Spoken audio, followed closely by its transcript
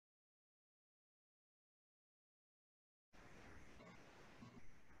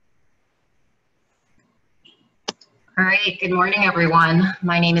All right, good morning, everyone.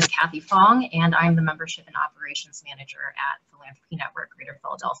 My name is Kathy Fong, and I'm the Membership and Operations Manager at Philanthropy Network Greater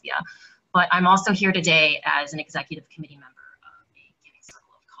Philadelphia. But I'm also here today as an executive committee member of a Giving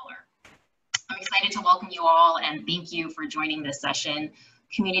Circle of Color. I'm excited to welcome you all and thank you for joining this session,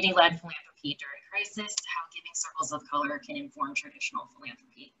 Community-Led Philanthropy During Crisis, How Giving Circles of Color Can Inform Traditional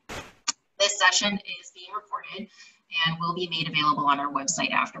Philanthropy. This session is being recorded and will be made available on our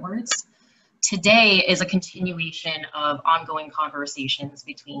website afterwards. Today is a continuation of ongoing conversations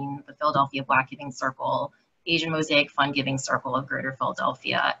between the Philadelphia Black Giving Circle, Asian Mosaic Fund Giving Circle of Greater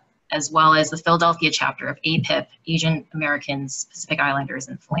Philadelphia, as well as the Philadelphia chapter of APIP, Asian Americans, Pacific Islanders,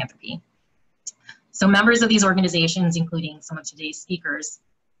 and Philanthropy. So members of these organizations, including some of today's speakers,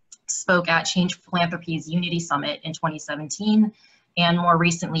 spoke at Change Philanthropy's Unity Summit in 2017, and more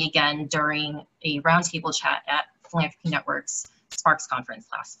recently again during a roundtable chat at Philanthropy Network's Sparks Conference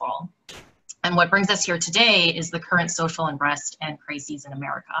last fall. And what brings us here today is the current social unrest and crises in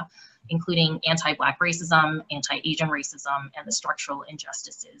America, including anti-Black racism, anti-Asian racism, and the structural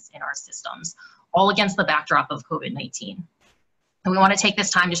injustices in our systems, all against the backdrop of COVID-19. And we want to take this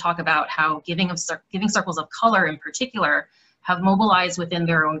time to talk about how giving circles of color in particular have mobilized within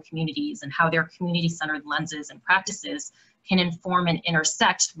their own communities and how their community-centered lenses and practices can inform and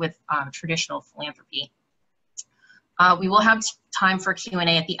intersect with traditional philanthropy. We will have time for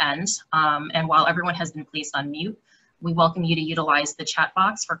Q&A at the end, and while everyone has been placed on mute, we welcome you to utilize the chat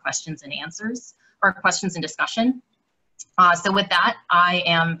box for questions and answers, or questions and discussion. So with that, I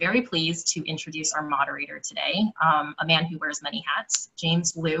am very pleased to introduce our moderator today, a man who wears many hats.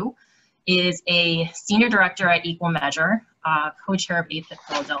 James Liu is a Senior Director at Equal Measure, co-chair of APIP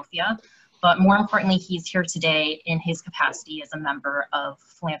Philadelphia, but more importantly, he's here today in his capacity as a member of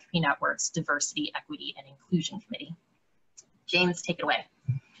Philanthropy Network's Diversity, Equity, and Inclusion Committee. James, take it away.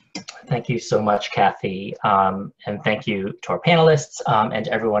 Thank you so much, Kathy. And thank you to our panelists and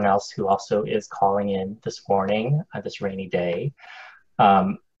to everyone else who also is calling in this morning, this rainy day.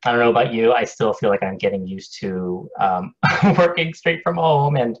 I don't know about you, I still feel like I'm getting used to working straight from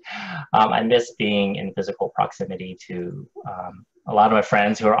home, and I miss being in physical proximity to a lot of my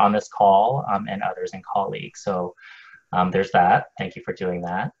friends who are on this call and others and colleagues. So there's that. Thank you for doing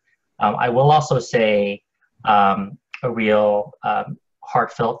that. I will also say a real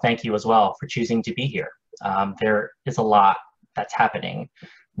heartfelt thank you as well for choosing to be here. There is a lot that's happening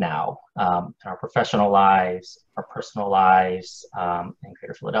now in our professional lives, our personal lives, in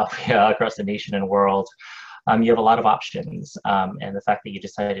Greater Philadelphia, across the nation and world. You have a lot of options, and the fact that you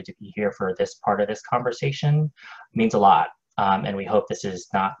decided to be here for this part of this conversation means a lot. And we hope this is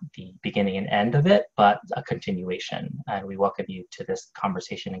not the beginning and end of it, but a continuation. And we welcome you to this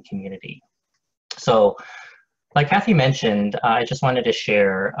conversation and community. So, like Kathy mentioned, I just wanted to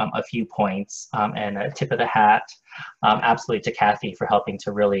share a few points and a tip of the hat absolutely to Kathy for helping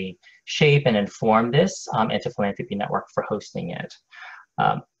to really shape and inform this, and to Philanthropy Network for hosting it.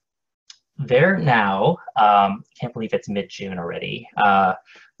 They're now, can't believe it's mid-June already,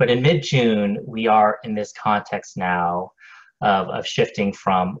 but in mid-June, we are in this context now of shifting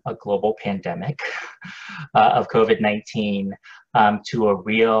from a global pandemic of COVID-19 to a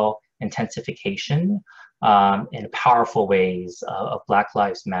real intensification in powerful ways of Black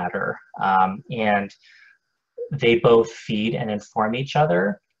Lives Matter. And they both feed and inform each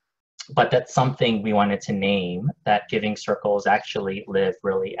other, but that's something we wanted to name that Giving Circles actually live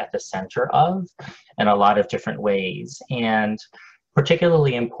really at the center of in a lot of different ways. And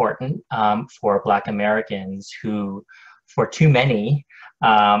particularly important for Black Americans who, for too many,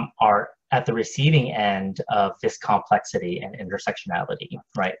 are at the receiving end of this complexity and intersectionality,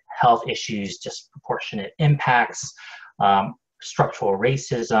 right? Health issues, disproportionate impacts, structural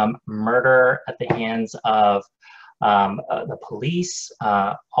racism, murder at the hands of the police,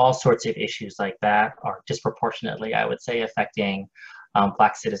 all sorts of issues like that are disproportionately, I would say, affecting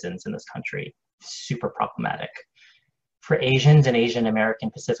Black citizens in this country. Super problematic. For Asians and Asian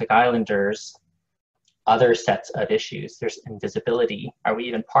American Pacific Islanders, other sets of issues. There's invisibility. Are we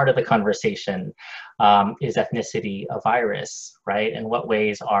even part of the conversation? Is ethnicity a virus, right? In what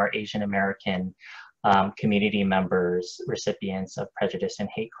ways are Asian American community members recipients of prejudice and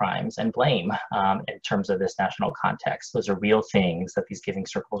hate crimes and blame in terms of this national context? Those are real things that these Giving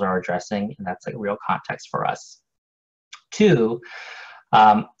Circles are addressing, and that's a real context for us. Two,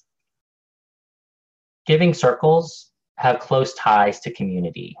 Giving Circles have close ties to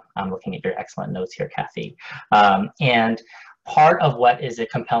community. I'm looking at your excellent notes here, Kathy. And part of what is a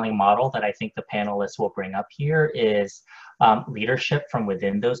compelling model that I think the panelists will bring up here is leadership from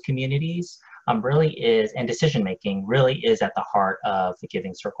within those communities really is, and decision-making really is at the heart of the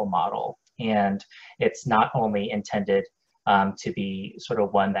Giving Circle model. And it's not only intended to be sort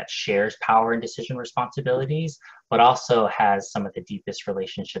of one that shares power and decision responsibilities, but also has some of the deepest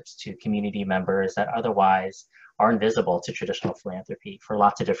relationships to community members that otherwise are invisible to traditional philanthropy for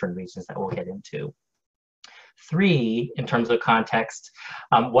lots of different reasons that we'll get into. 3, in terms of context,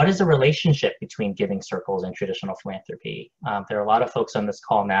 what is the relationship between giving circles and traditional philanthropy? There are a lot of folks on this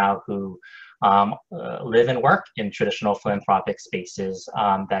call now who live and work in traditional philanthropic spaces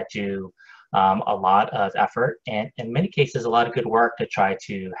that do a lot of effort and in many cases a lot of good work to try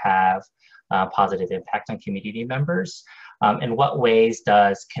to have positive impact on community members. In what ways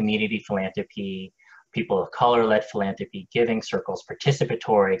does community philanthropy, people of color-led philanthropy, giving circles,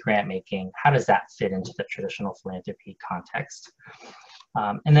 participatory grant making, how does that fit into the traditional philanthropy context?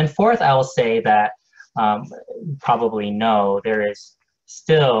 And then 4th, I will say that probably know there is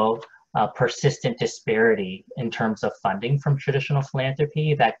still a persistent disparity in terms of funding from traditional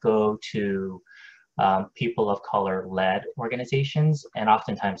philanthropy that go to people of color-led organizations, and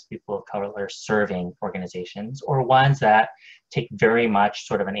oftentimes people of color serving organizations, or ones that take very much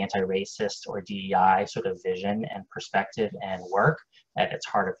sort of an anti-racist or DEI sort of vision and perspective and work at its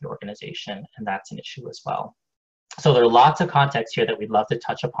heart of the organization, and that's an issue as well. So there are lots of context here that we'd love to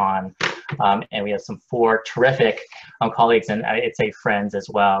touch upon, and we have some 4 terrific colleagues and I'd say friends as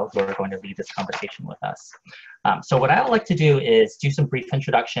well who are going to lead this conversation with us. So what I would like to do is do some brief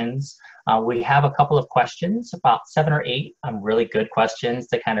introductions. We have a couple of questions, about 7 or 8 really good questions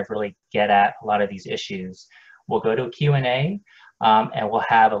to kind of really get at a lot of these issues. We'll go to a Q&A, and we'll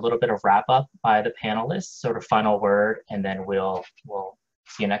have a little bit of wrap up by the panelists, sort of final word, and then we'll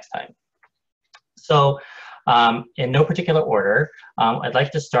see you next time. So in no particular order, I'd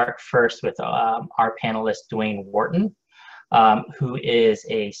like to start first with our panelist, Dwayne Wharton, who is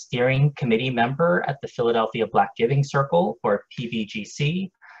a steering committee member at the Philadelphia Black Giving Circle, or PBGC.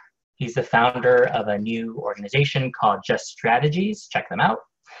 He's the founder of a new organization called Just Strategies. Check them out.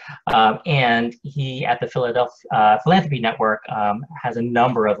 And he, at the Philadelphia Philanthropy Network, has a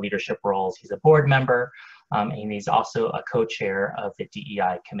number of leadership roles. He's a board member, and he's also a co-chair of the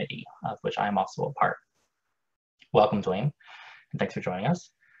DEI committee, of which I am also a part. Welcome, Dwayne, and thanks for joining us.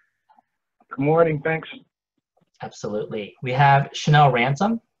 Good morning, thanks. Absolutely. We have Chanel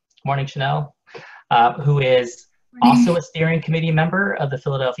Ransom. Good morning, Chanel, who is also a steering committee member of the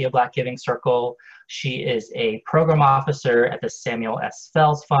Philadelphia Black Giving Circle. She is a program officer at the Samuel S.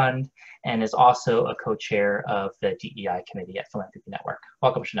 Fells Fund and is also a co-chair of the DEI committee at Philanthropy Network.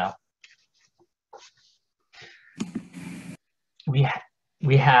 Welcome, Chanel.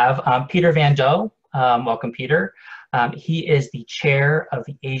 We have Peter Van Doe. Welcome, Peter. He is the chair of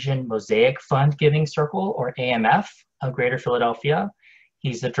the Asian Mosaic Fund Giving Circle, or AMF, of Greater Philadelphia.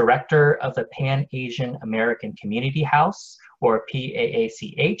 He's the director of the Pan-Asian American Community House, or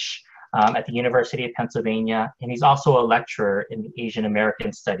PAACH, at the University of Pennsylvania, and he's also a lecturer in the Asian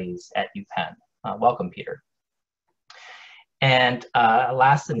American Studies at UPenn. Welcome, Peter. And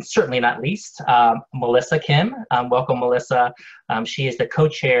last and certainly not least, Melissa Kim. Welcome, Melissa. She is the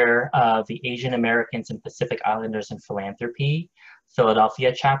co-chair of the Asian Americans and Pacific Islanders in Philanthropy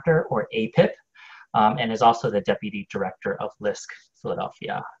Philadelphia chapter, or APIP, and is also the deputy director of LISC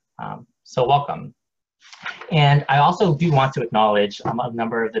Philadelphia. So welcome. And I also do want to acknowledge a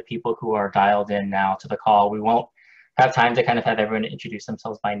number of the people who are dialed in now to the call. We won't have time to kind of have everyone introduce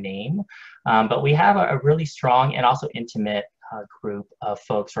themselves by name, but we have a really strong and also intimate group of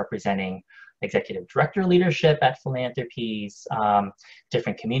folks representing executive director leadership at philanthropies,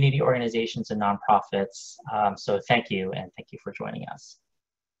 different community organizations and nonprofits. So thank you, and thank you for joining us.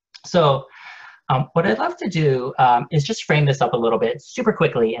 So what I'd love to do is just frame this up a little bit super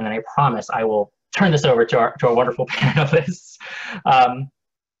quickly, and then I promise I will turn this over to our wonderful panelists.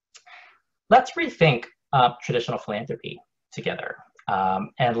 Let's rethink traditional philanthropy together.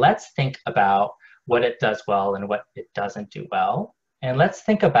 And let's think about what it does well and what it doesn't do well. And let's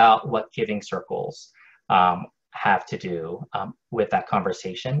think about what giving circles have to do with that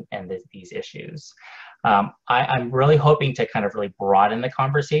conversation and these issues. I'm really hoping to kind of really broaden the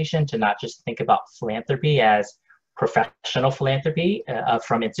conversation to not just think about philanthropy as professional philanthropy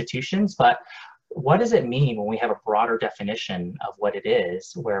from institutions, but what does it mean when we have a broader definition of what it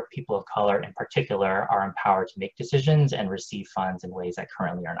is, where people of color in particular are empowered to make decisions and receive funds in ways that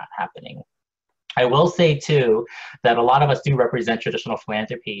currently are not happening? I will say too that a lot of us do represent traditional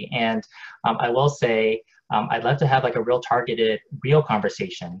philanthropy, and I will say I'd love to have like a real targeted, real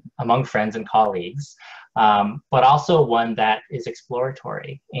conversation among friends and colleagues, but also one that is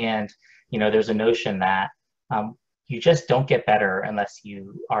exploratory. And there's a notion that you just don't get better unless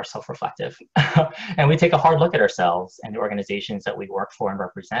you are self-reflective. And we take a hard look at ourselves and the organizations that we work for and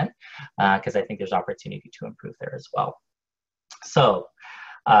represent, because I think there's opportunity to improve there as well. So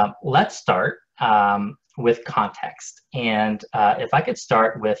let's start with context. And if I could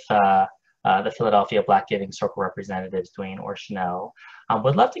start with the Philadelphia Black Giving Circle representatives, Dwayne or Chanel,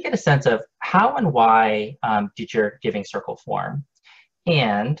 would love to get a sense of how and why did your giving circle form?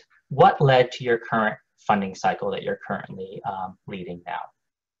 And what led to your current funding cycle that you're currently leading now?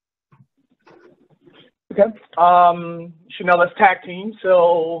 Okay. Chanel, let's tag team.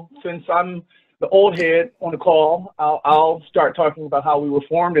 So since I'm the old head on the call, I'll start talking about how we were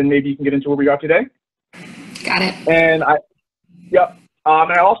formed, and maybe you can get into where we are today. Got it. And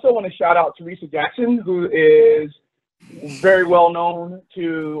and I also want to shout out Teresa Jackson, who is very well known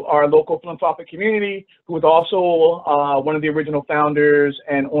to our local philanthropic community, who was also one of the original founders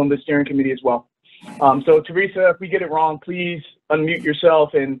and on the steering committee as well. So Teresa, if we get it wrong, please unmute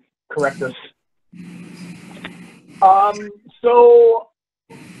yourself and correct us. So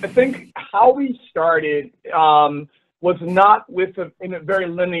I think how we started was not in a very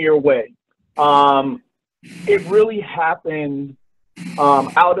linear way. It really happened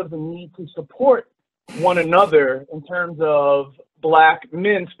out of the need to support one another in terms of Black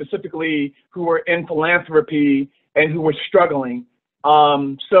men specifically who were in philanthropy and who were struggling.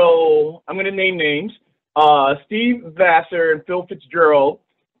 So I'm going to name names. Steve Vassar and Phil Fitzgerald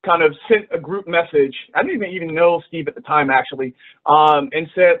kind of sent a group message. I didn't even know Steve at the time, actually, and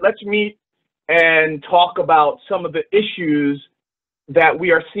said, let's meet and talk about some of the issues that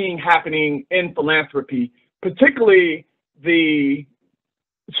we are seeing happening in philanthropy, particularly the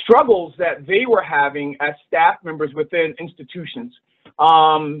struggles that they were having as staff members within institutions.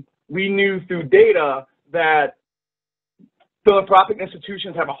 We knew through data that philanthropic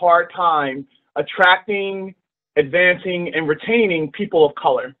institutions have a hard time attracting, advancing, and retaining people of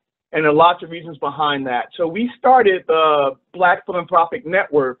color. And there are lots of reasons behind that. So we started the Black Philanthropic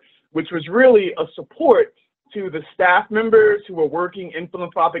Network, which was really a support to the staff members who were working in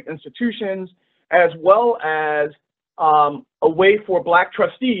philanthropic institutions, as well as a way for Black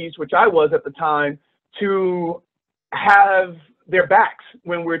trustees, which I was at the time, to have their backs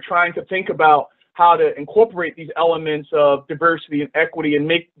when we're trying to think about how to incorporate these elements of diversity and equity and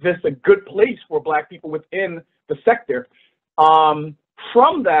make this a good place for Black people within the sector.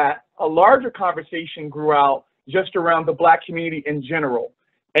 From that, a larger conversation grew out just around the Black community in general,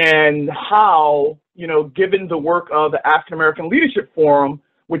 and how, you know, given the work of the African American Leadership Forum,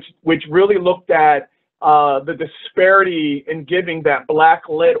 which really looked at the disparity in giving that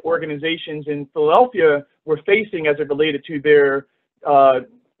Black-led organizations in Philadelphia were facing as it related to their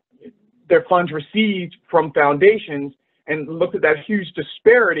funds received from foundations, and looked at that huge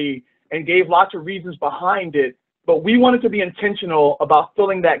disparity and gave lots of reasons behind it. But we wanted to be intentional about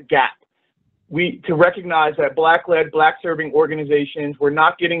filling that gap. To recognize that Black-led, Black-serving organizations were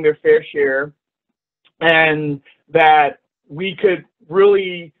not getting their fair share, and that we could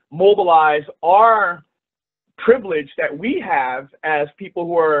really mobilize our privilege that we have as people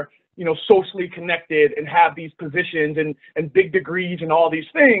who are, you know, socially connected and have these positions and big degrees and all these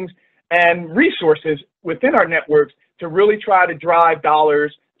things, and resources within our networks to really try to drive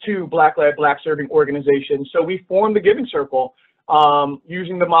dollars to Black-led, Black-serving organizations. So we formed the Giving Circle,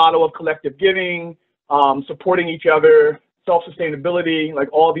 using the model of collective giving, supporting each other, self-sustainability, like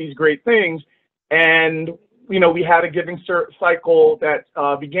all these great things. And, you know, we had a giving cycle that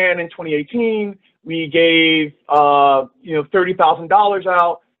began in 2018. We gave, you know, $30,000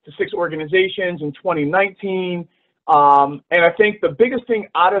 out to 6 organizations in 2019. And I think the biggest thing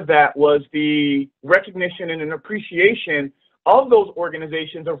out of that was the recognition and an appreciation of those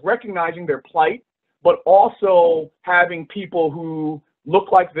organizations, of recognizing their plight, but also having people who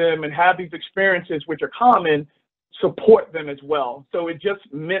look like them and have these experiences, which are common, support them as well. So it just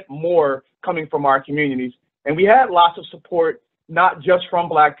meant more coming from our communities. And we had lots of support, not just from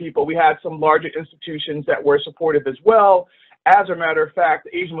Black people. We had some larger institutions that were supportive as well. As a matter of fact,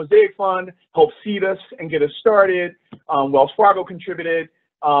 the Asian Mosaic Fund helped seed us and get us started. Wells Fargo contributed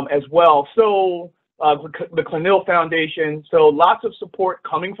as well. So the Clenil Foundation. So lots of support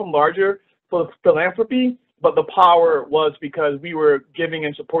coming from larger philanthropy, but the power was because we were giving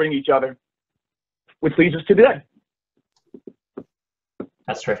and supporting each other, which leads us to today.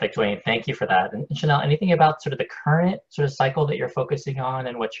 That's terrific, Dwayne. Thank you for that. And Chanel, anything about sort of the current sort of cycle that you're focusing on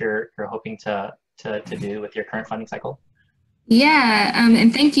and what you're hoping to do with your current funding cycle? Yeah,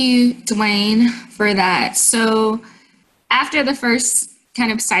 and thank you, Dwayne, for that. So after the first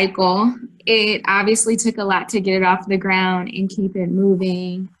kind of cycle, it obviously took a lot to get it off the ground and keep it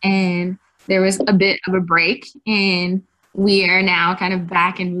moving. And there was a bit of a break, and we are now kind of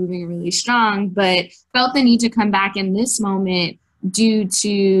back and moving really strong, but felt the need to come back in this moment due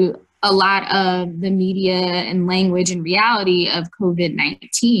to a lot of the media and language and reality of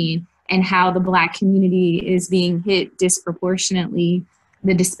COVID-19 and how the Black community is being hit disproportionately,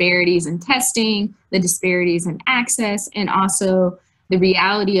 the disparities in testing, the disparities in access, and also the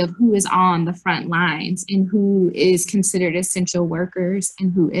reality of who is on the front lines and who is considered essential workers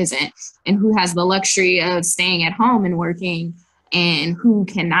and who isn't, and who has the luxury of staying at home and working and who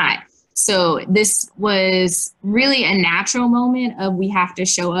cannot. So this was really a natural moment of we have to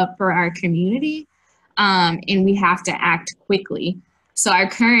show up for our community, and we have to act quickly. So our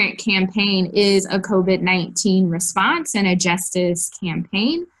current campaign is a COVID-19 response and a justice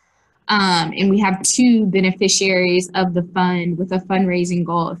campaign. And we have 2 beneficiaries of the fund with a fundraising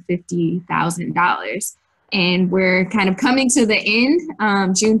goal of $50,000. And we're kind of coming to the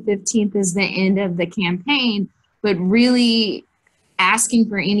end. June 15th is the end of the campaign, but really asking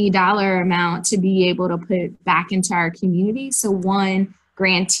for any dollar amount to be able to put back into our community. So one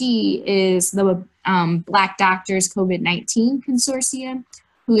grantee is the Black Doctors COVID-19 Consortium,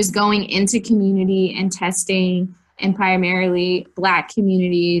 who is going into community and testing and primarily Black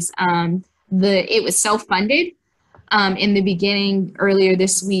communities. It was self-funded in the beginning. Earlier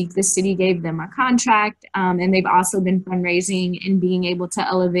this week, the city gave them a contract, and they've also been fundraising and being able to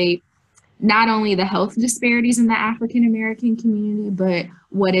elevate not only the health disparities in the African American community, but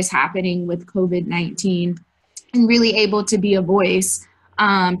what is happening with COVID-19, and really able to be a voice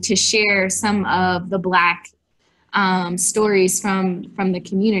to share some of the Black stories from the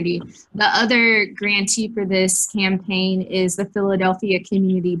community. The other grantee for this campaign is the Philadelphia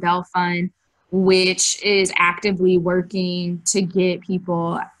Community Bail Fund, which is actively working to get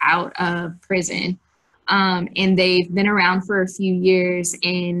people out of prison. And they've been around for a few years,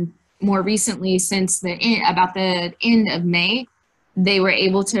 and more recently, since about the end of May, they were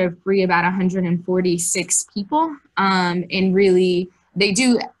able to free about 146 people. And really, they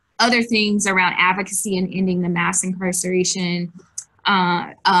do other things around advocacy and ending the mass incarceration,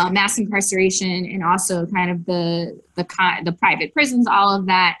 and also kind of the private prisons, all of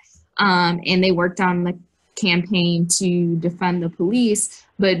that. And they worked on the campaign to defund the police,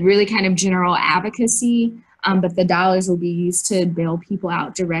 but really kind of general advocacy. But the dollars will be used to bail people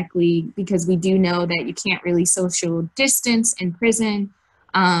out directly, because we do know that you can't really social distance in prison.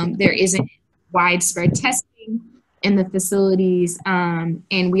 There isn't widespread testing in the facilities.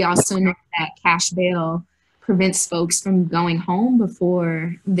 And we also know that cash bail prevents folks from going home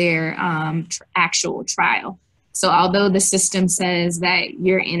before their actual trial. So although the system says that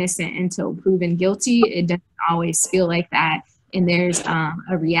you're innocent until proven guilty, it doesn't always feel like that. And there's a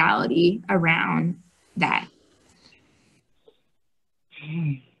reality around that.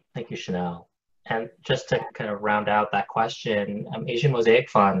 Thank you, Chanel. And just to kind of round out that question, Asian Mosaic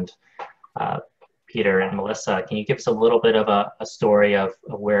Fund, Peter and Melissa, can you give us a little bit of a story of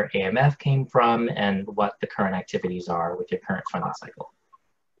where AMF came from and what the current activities are with your current funding cycle?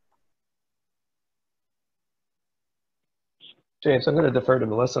 James, I'm going to defer to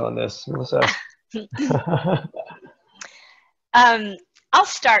Melissa on this. Melissa. I'll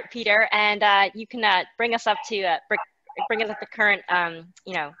start, Peter, and you can bring us up to bring us up to current,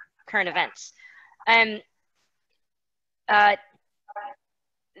 current events.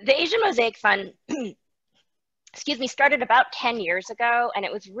 The Asian Mosaic Fund, excuse me, started about 10 years ago, and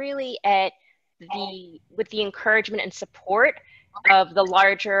it was really with the encouragement and support of the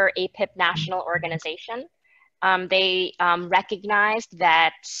larger APIP national organization. They recognized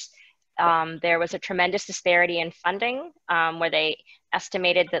that there was a tremendous disparity in funding, where they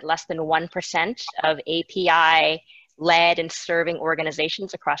estimated that less than 1% of API-led and serving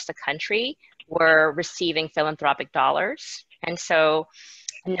organizations across the country were receiving philanthropic dollars. And so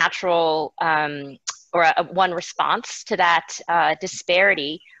a natural, one response to that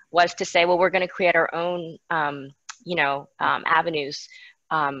disparity was to say, well, we're going to create our own, avenues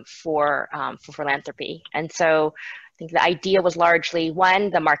for philanthropy. And so I think the idea was largely, one,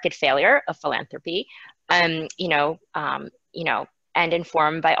 the market failure of philanthropy, and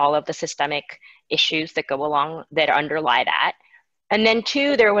informed by all of the systemic issues that go along, that underlie that. And then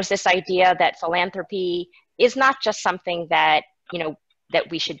two, there was this idea that philanthropy is not just something that, that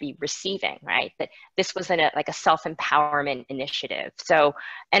we should be receiving, right? That this was like a self-empowerment initiative. So,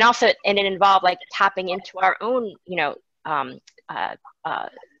 and it involved like tapping into our own,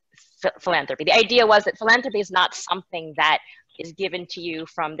 philanthropy. The idea was that philanthropy is not something that is given to you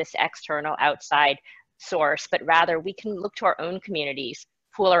from this external outside source, but rather we can look to our own communities,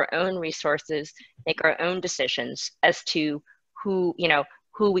 pool our own resources, make our own decisions as to who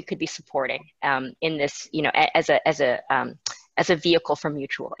who we could be supporting in this, you know, as a vehicle for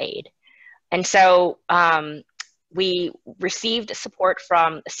mutual aid. And so we received support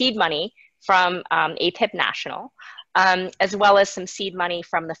from seed money from APIP National, as well as some seed money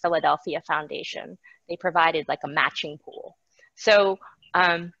from the Philadelphia Foundation. They provided like a matching pool. So,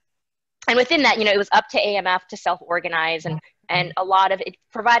 and within that, you know, it was up to AMF to self-organize, and a lot of it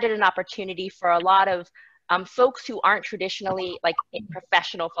provided an opportunity for a lot of folks who aren't traditionally like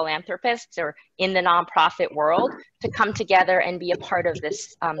professional philanthropists or in the nonprofit world to come together and be a part of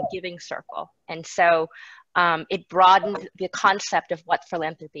this giving circle. And so it broadened the concept of what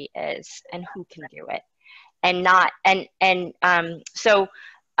philanthropy is and who can do it, and not, so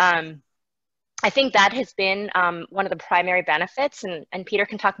I think that has been one of the primary benefits, and Peter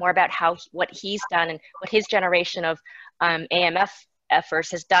can talk more about what he's done and what his generation of AMF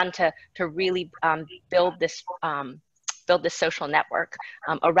efforts has done to really build this social network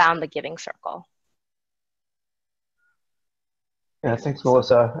around the giving circle. Yeah, thanks,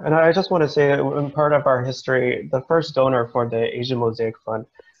 Melissa. And I just want to say, in part of our history, the first donor for the Asian Mosaic Fund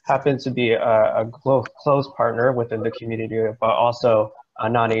happened to be a close partner within the community, but also a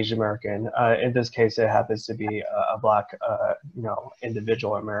non-Asian American. In this case, it happens to be a Black, you know,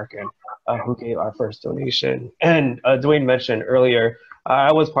 individual American who gave our first donation. And Dwayne mentioned earlier,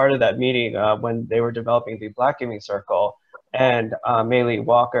 I was part of that meeting when they were developing the Black Giving Circle, and Maylee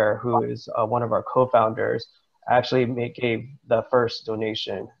Walker, who is one of our co-founders, actually gave the first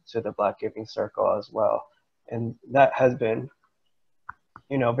donation to the Black Giving Circle as well. And that has been,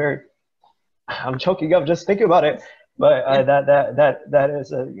 you know, I'm choking up just thinking about it, but that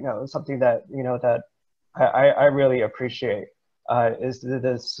is you know, something that, you know, that I really appreciate, is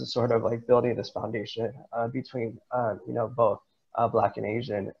this sort of like building this foundation between you know, both Black and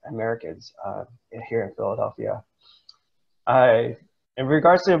Asian Americans here in Philadelphia. In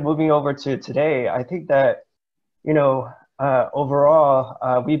regards to moving over to today, I think that, you know,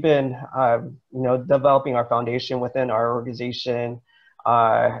 overall, we've been, you know, developing our foundation within our organization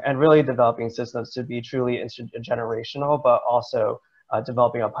and really developing systems to be truly intergenerational, but also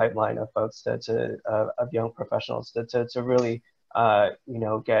developing a pipeline of folks of young professionals to really, you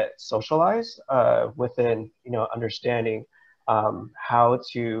know, get socialized within, you know, understanding how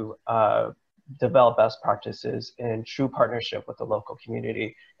to develop best practices in true partnership with the local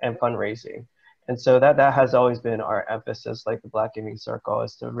community and fundraising. And so that has always been our emphasis, like the Black Giving Circle,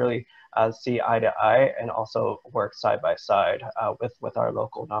 is to really see eye to eye and also work side by side with our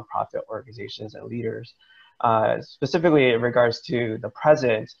local nonprofit organizations and leaders. Specifically in regards to the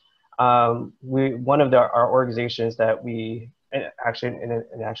present, one of our organizations that we, actually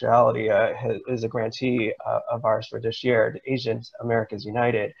in actuality, is a grantee of ours for this year, the Asian Americans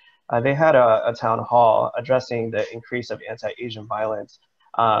United. They had a town hall addressing the increase of anti-Asian violence,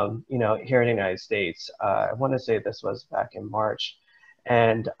 you know, here in the United States. I want to say this was back in March,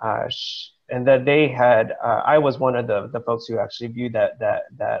 and that they had. I was one of the folks who actually viewed that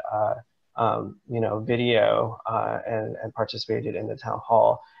you know, video and participated in the town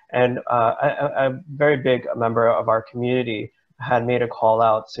hall. And a very big member of our community had made a call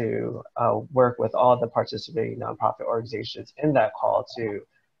out to work with all the participating nonprofit organizations in that call to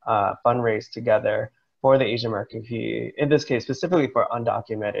fundraise together for the Asian American community, in this case, specifically for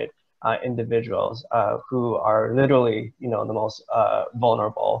undocumented individuals who are literally, you know, the most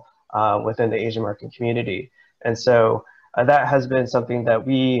vulnerable within the Asian American community. And so that has been something that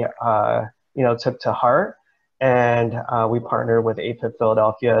we, you know, took to heart, and we partnered with APIP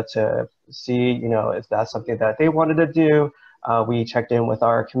Philadelphia to see, you know, if that's something that they wanted to do. We checked in with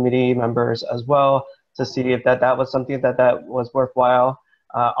our committee members as well to see if that was something that was worthwhile.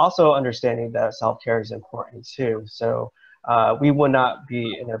 Also understanding that self-care is important too. So we would not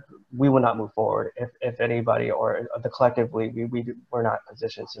move forward if anybody or collectively we were not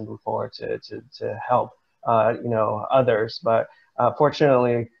positioned to move forward to help you know, others. But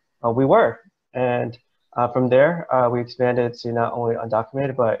fortunately we were, and from there we expanded to not only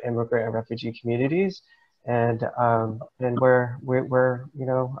undocumented but immigrant and refugee communities, and we're you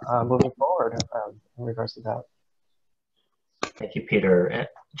know, moving forward in regards to that. Thank you, Peter.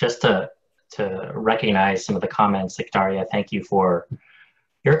 Just to recognize some of the comments, like Daria, thank you for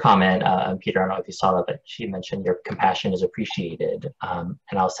your comment. Peter, I don't know if you saw that, but she mentioned your compassion is appreciated. And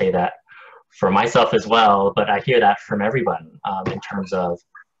I'll say that for myself as well, but I hear that from everyone in terms of,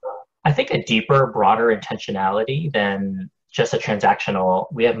 I think, a deeper, broader intentionality than just a transactional,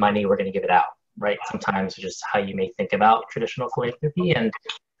 we have money, we're going to give it out, right? Sometimes just how you may think about traditional philanthropy. And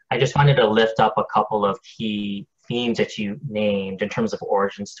I just wanted to lift up a couple of key themes that you named in terms of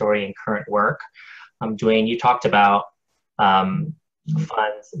origin story and current work. Dwayne, you talked about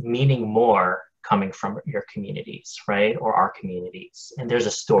funds, meaning more coming from your communities, right? Or our communities. And there's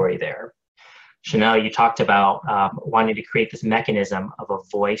a story there. Chanel, you talked about wanting to create this mechanism of a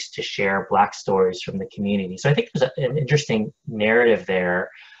voice to share Black stories from the community. So I think there's an interesting narrative there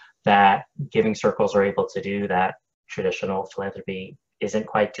that giving circles are able to do that traditional philanthropy isn't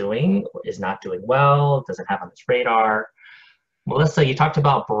quite doing, is not doing well, doesn't have on its radar. Melissa, you talked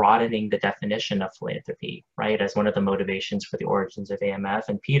about broadening the definition of philanthropy, right, as one of the motivations for the origins of AMF.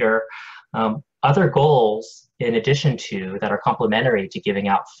 And Peter, other goals in addition to that are complementary to giving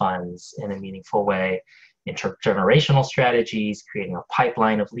out funds in a meaningful way, intergenerational strategies, creating a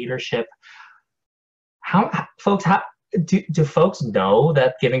pipeline of leadership. Do folks know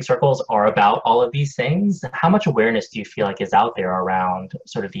that giving circles are about all of these things? How much awareness do you feel like is out there around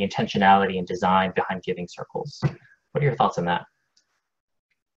sort of the intentionality and design behind giving circles? What are your thoughts on that?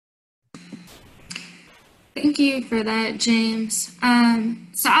 Thank you for that, James.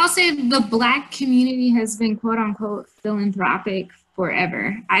 So I'll say the Black community has been quote unquote philanthropic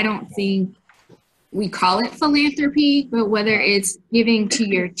forever. I don't think we call it philanthropy, but whether it's giving to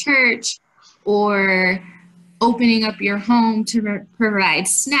your church or opening up your home to provide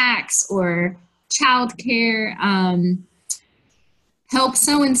snacks or childcare, help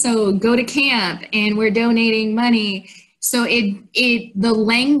so-and-so go to camp and we're donating money. So the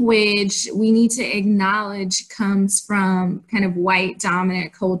language we need to acknowledge comes from kind of white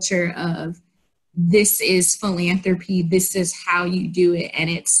dominant culture of this is philanthropy, this is how you do it, and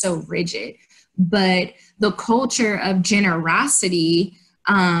it's so rigid. But the culture of generosity,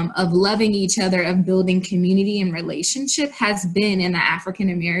 of loving each other, of building community and relationship has been in the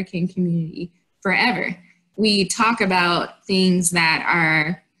African American community forever. We talk about things that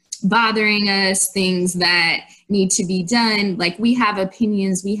are bothering us, things that need to be done. Like, we have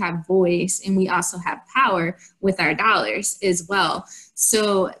opinions, we have voice, and we also have power with our dollars as well.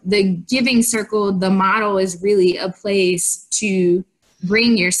 So the Giving Circle, the model is really a place to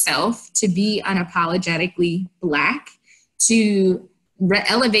bring yourself to be unapologetically Black, to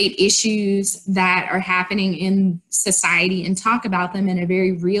elevate issues that are happening in society and talk about them in a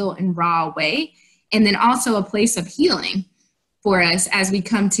very real and raw way. And then also a place of healing for us as we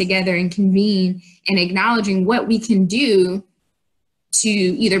come together and convene, and acknowledging what we can do to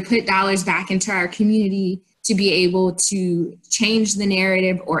either put dollars back into our community to be able to change the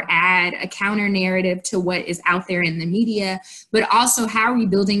narrative or add a counter narrative to what is out there in the media, but also how are we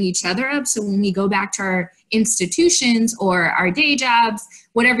building each other up? So when we go back to our institutions or our day jobs,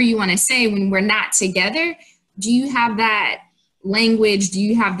 whatever you want to say, when we're not together, do you have that language? Do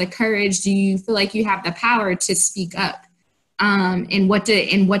you have the courage? Do you feel like you have the power to speak up? And what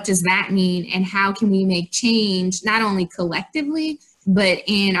does that mean? And how can we make change, not only collectively, but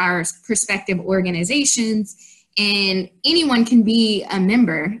in our prospective organizations? And anyone can be a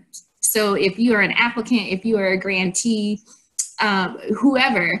member. So if you are an applicant, if you are a grantee,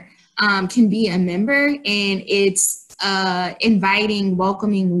 whoever can be a member, and it's inviting,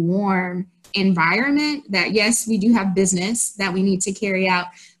 welcoming, warm environment that, yes, we do have business that we need to carry out,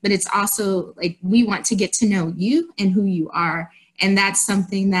 but it's also like we want to get to know you and who you are. And that's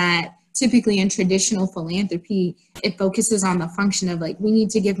something that typically in traditional philanthropy, it focuses on the function of like, we need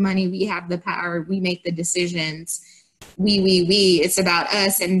to give money, we have the power, we make the decisions, we, it's about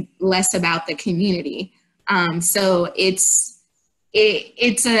us and less about the community. So it's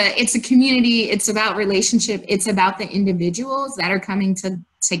a community, it's about relationship, it's about the individuals that are coming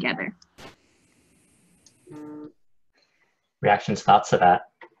together. Reactions, thoughts to that?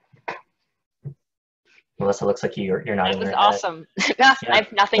 Melissa, looks like you're not. That was awesome. Yeah. I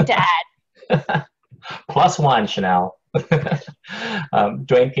have nothing to add. +1, Chanel.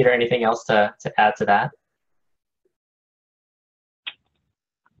 Dwayne, Peter, anything else to add to that?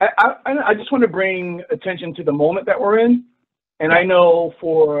 I just want to bring attention to the moment that we're in. And I know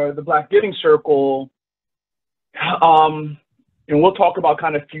for the Black Giving Circle, and we'll talk about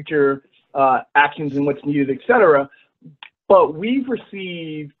kind of future actions and what's needed, et cetera. But we've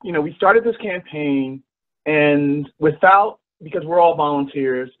received, we started this campaign, and because we're all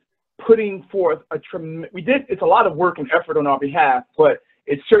volunteers, putting forth it's a lot of work and effort on our behalf, but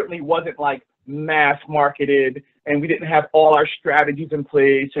it certainly wasn't like mass marketed, and we didn't have all our strategies in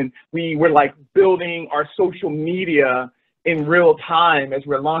place, and we were like building our social media in real time as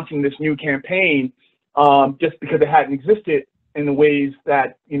we're launching this new campaign, just because it hadn't existed in the ways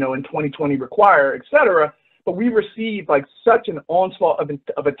that, in 2020 require, et cetera. But we received like such an onslaught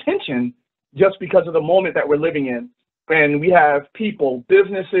of attention just because of the moment that we're living in. And we have people,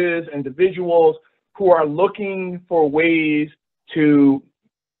 businesses, individuals who are looking for ways to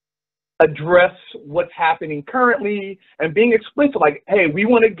address what's happening currently and being explicit, like, hey, we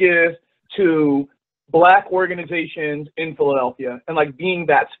want to give to Black organizations in Philadelphia, and like being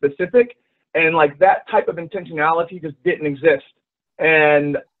that specific, and like that type of intentionality just didn't exist.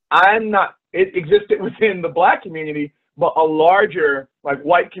 And it existed within the Black community, but a larger like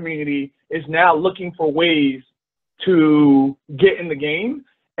white community is now looking for ways to get in the game.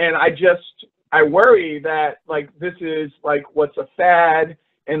 And I worry that like this is like what's a fad,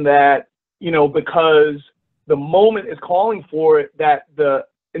 and that, you know, because the moment is calling for it, that the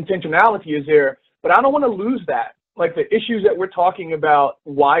intentionality is there. But I don't want to lose that. Like the issues that we're talking about,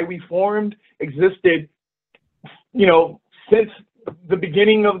 why we formed, existed, you know, since the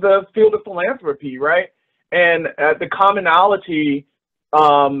beginning of the field of philanthropy, right? And the commonality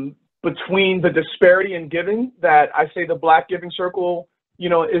between the disparity in giving that I say the Black Giving Circle, you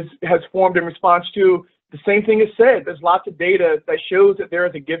know, has formed in response to, the same thing is said. There's lots of data that shows that there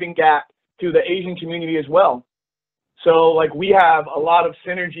is a giving gap to the Asian community as well. So like we have a lot of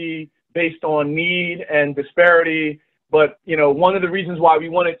synergy based on need and disparity. But, you know, one of the reasons why we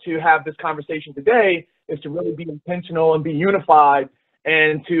wanted to have this conversation today is to really be intentional and be unified,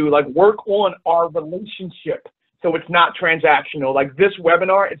 and to like work on our relationship. So it's not transactional. Like this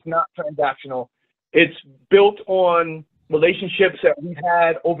webinar, it's not transactional. It's built on relationships that we've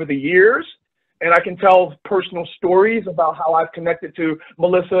had over the years. And I can tell personal stories about how I've connected to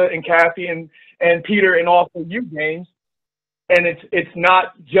Melissa and Kathy and Peter, and also you, James. And it's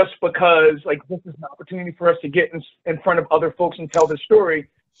not just because like this is an opportunity for us to get in front of other folks and tell their story.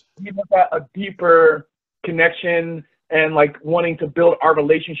 We look at a deeper connection and like wanting to build our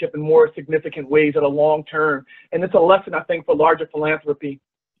relationship in more significant ways at a long term. And it's a lesson, I think, for larger philanthropy.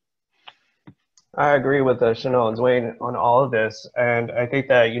 I agree with Chanel and Dwayne on all of this. And I think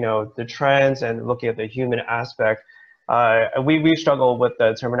that, you know, the trends and looking at the human aspect, we struggle with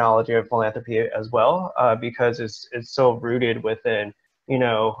the terminology of philanthropy as well, because it's so rooted within, you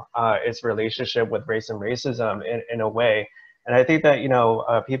know, its relationship with race and racism in a way. And I think that, you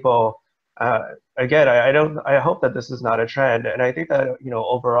know, people, again, I hope that this is not a trend. And I think that, you know,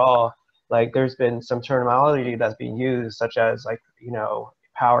 overall, like there's been some terminology that's being used, such as like, you know,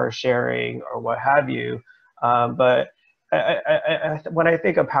 power sharing or what have you. But when I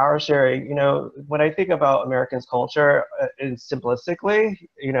think of power sharing, you know, when I think about Americans' culture, simplistically,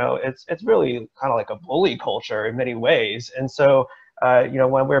 you know, it's really kind of like a bully culture in many ways. And so, you know,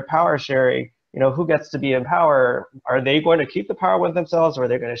 when we're power sharing, you know, who gets to be in power? Are they going to keep the power with themselves, or are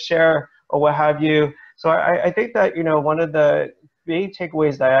they going to share, or what have you? So I think that, you know, one of the big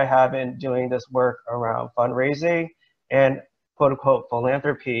takeaways that I have in doing this work around fundraising and quote unquote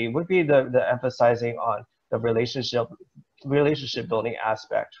philanthropy would be the emphasizing on the relationship building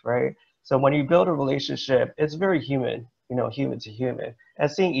aspect, right? So when you build a relationship, it's very human, you know, human to human,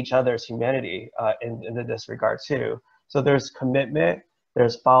 and seeing each other's humanity in this regard too. So there's commitment,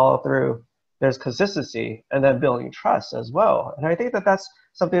 there's follow through, there's consistency, and then building trust as well. And I think that that's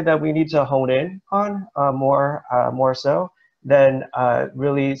something that we need to hone in on more so than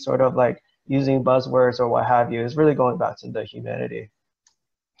really sort of like using buzzwords or what have you. Is really going back to the humanity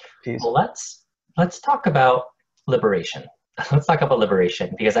piece. Well, let's talk about liberation. Let's talk about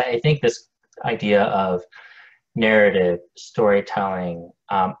liberation, because I think this idea of narrative, storytelling,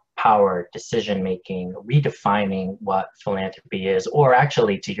 power, decision-making, redefining what philanthropy is, or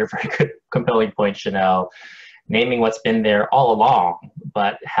actually, to your very good, compelling point, Chanel, naming what's been there all along,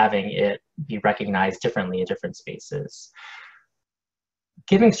 but having it be recognized differently in different spaces.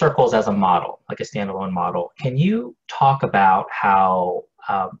 Giving circles as a model, like a standalone model, can you talk about how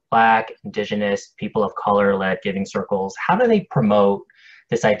Black, Indigenous, people of color-led giving circles, how do they promote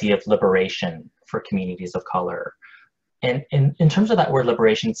this idea of liberation for communities of color? And in terms of that word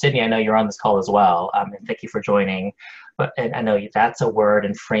liberation, Sydney, I know you're on this call as well, and thank you for joining. And I know that's a word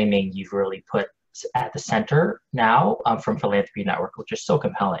and framing you've really put at the center now from Philanthropy Network, which is so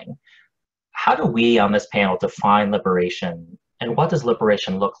compelling. How do we on this panel define liberation, and what does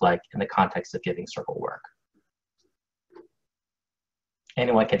liberation look like in the context of giving circle work?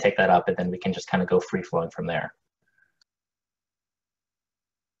 Anyone can take that up, and then we can just kind of go free flowing from there.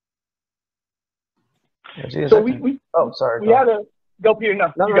 So we oh, sorry. We had to go, Peter.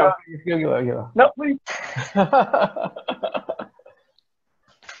 No, no, you no, go. you go. No, please.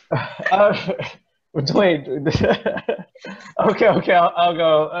 Dwayne. Okay, I'll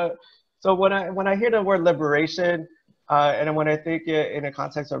go. So when I hear the word liberation, and when I think it in the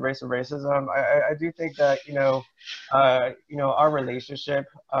context of race and racism, I do think that our relationship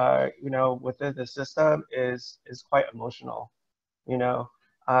within the system is quite emotional.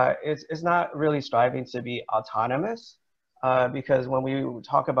 It's not really striving to be autonomous. because when we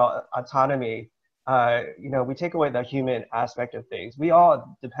talk about autonomy, we take away the human aspect of things. We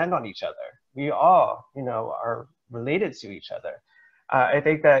all depend on each other. We all, are related to each other. I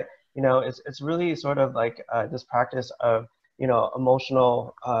think that, it's really sort of like this practice of,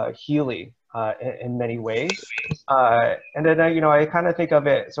 emotional healing in many ways. And then, I kind of think of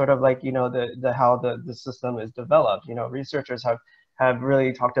it sort of like, how the system is developed. Researchers have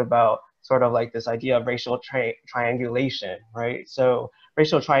really talked about sort of like this idea of racial triangulation, right? So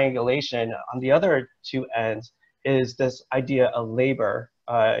racial triangulation on the other two ends is this idea of labor,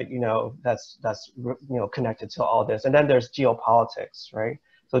 that's connected to all this. And then there's geopolitics, right?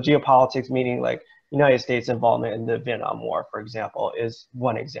 So geopolitics meaning like United States involvement in the Vietnam War, for example, is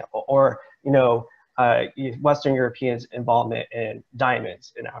one example. Or, Western Europeans' involvement in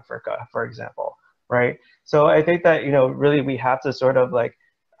diamonds in Africa, for example, right? So I think that, really we have to sort of like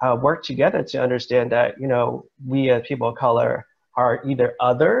work together to understand that, we as people of color are either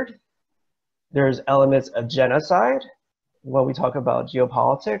othered, there's elements of genocide when we talk about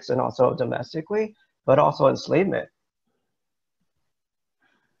geopolitics and also domestically, but also enslavement.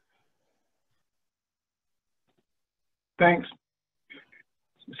 Thanks.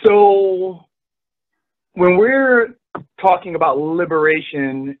 So when we're talking about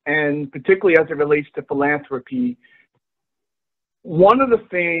liberation, and particularly as it relates to philanthropy, one of the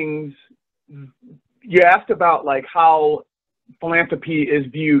things you asked about, like how philanthropy is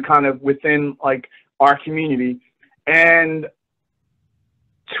viewed kind of within like our community. And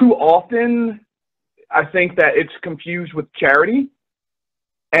too often, I think that it's confused with charity.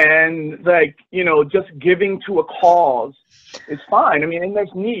 And like, just giving to a cause is fine. I mean, and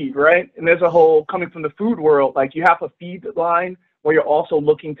there's need, right? And there's a whole, coming from the food world, like you have to feed the line where you're also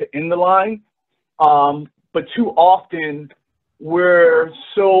looking to end the line. But too often we're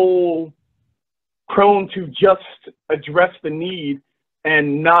so prone to just address the need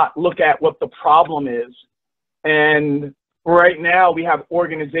and not look at what the problem is. And right now we have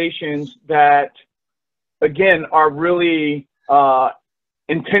organizations that, again, are really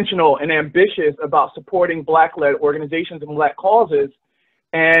intentional and ambitious about supporting Black-led organizations and Black causes.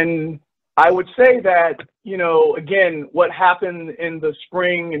 And I would say that, again, what happened in the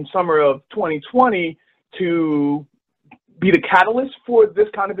spring and summer of 2020 to be the catalyst for this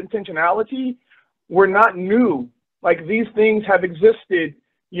kind of intentionality were not new. Like these things have existed,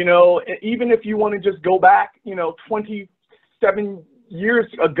 even if you want to just go back, 27 years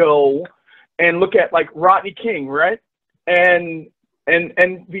ago and look at like Rodney King, right? And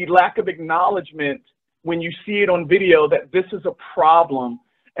the lack of acknowledgement when you see it on video that this is a problem,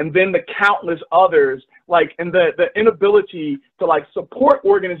 and then the countless others, like, and the inability to like support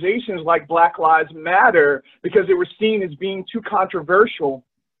organizations like Black Lives Matter because they were seen as being too controversial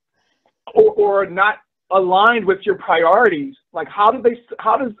or not aligned with your priorities. Like, how does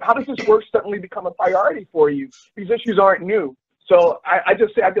this work suddenly become a priority for you? These issues aren't new. So I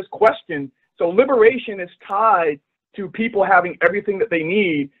just question. So liberation is tied to people having everything that they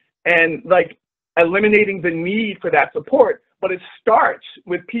need and like eliminating the need for that support. But it starts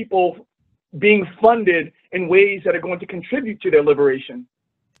with people being funded in ways that are going to contribute to their liberation.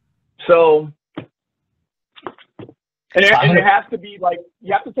 So, and it has to be like,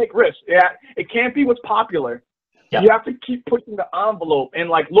 you have to take risks. Yeah, it can't be what's popular. Yep. You have to keep pushing the envelope and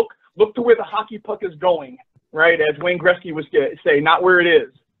like, look to where the hockey puck is going, right? As Wayne Gretzky would say, not where it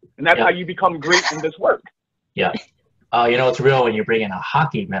is. And that's how you become great in this work. Yeah. It's real when you bring in a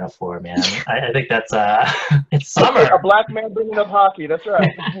hockey metaphor, man. I think that's it's summer. A Black man bringing up hockey. That's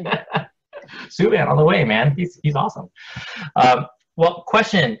right. Suvan on the way, man. He's awesome. Well,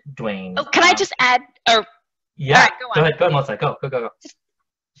 question, Dwayne. Oh, can I just add? Or yeah, right, go ahead, Melissa. Go.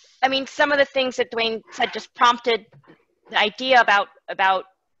 I mean, some of the things that Dwayne said just prompted the idea about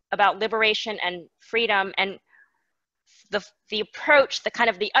liberation and freedom, and the approach, the kind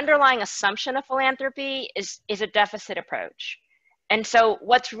of the underlying assumption of philanthropy is a deficit approach. And so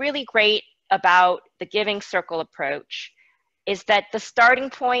what's really great about the giving circle approach is that the starting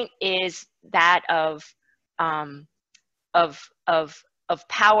point is that of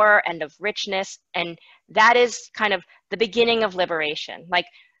power and of richness, and that is kind of the beginning of liberation. Like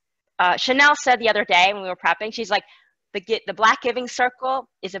Chanel said the other day when we were prepping, she's like, the Black Giving Circle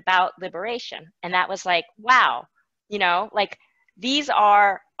is about liberation. And that was like, wow. Like these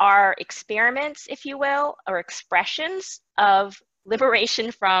are our experiments, if you will, or expressions of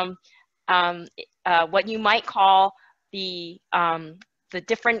liberation from what you might call the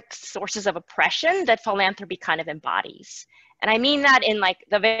different sources of oppression that philanthropy kind of embodies. And I mean that in like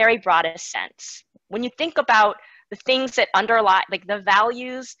the very broadest sense. When you think about the things that underlie, like the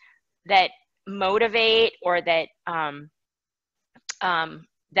values that motivate or that kind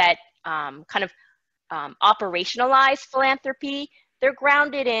of operationalize philanthropy, they're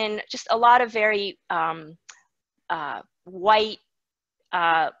grounded in just a lot of very white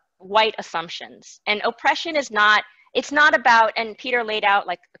assumptions. And oppression is not, it's not about, and Peter laid out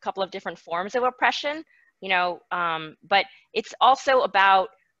like a couple of different forms of oppression, you know, but it's also about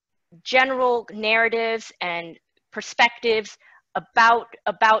general narratives and perspectives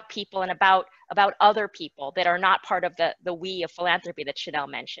about people and about other people that are not part of the we of philanthropy that Chanel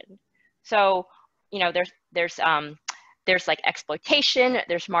mentioned. So, you know, there's like exploitation,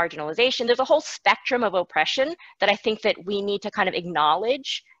 there's marginalization, there's a whole spectrum of oppression that I think that we need to kind of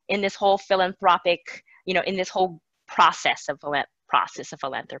acknowledge in this whole philanthropic, you know, in this whole process of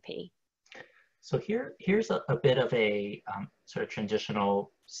philanthropy. So here's a bit of a sort of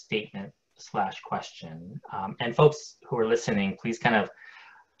transitional statement / question. And folks who are listening, please kind of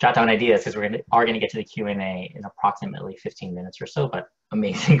jot down ideas, because we are going to get to the Q&A in approximately 15 minutes or so, but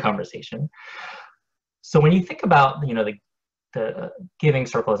amazing conversation. So when you think about, you know, the giving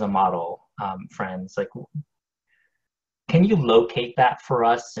circle as a model, friends, like, can you locate that for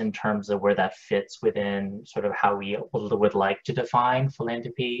us in terms of where that fits within sort of how we would like to define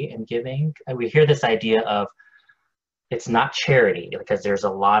philanthropy and giving? And we hear this idea of it's not charity, because there's a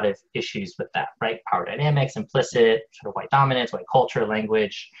lot of issues with that, right? Power dynamics, implicit, sort of white dominance, white culture,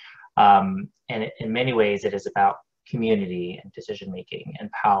 language. And in many ways, it is about community and decision-making and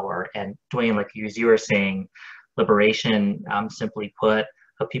power. And Dwayne, like you were saying, liberation, simply put,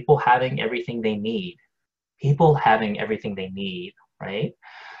 of people having everything they need. People having everything they need, right?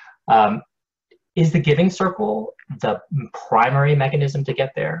 Is the giving circle the primary mechanism to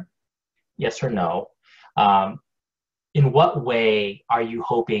get there? Yes or no? In what way are you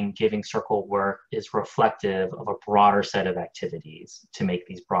hoping giving circle work is reflective of a broader set of activities to make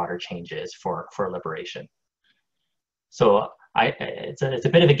these broader changes for liberation? So it's a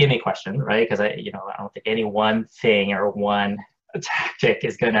bit of a gimme question, right? Because I don't think any one thing or one tactic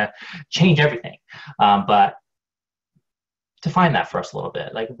is going to change everything. But define that for us a little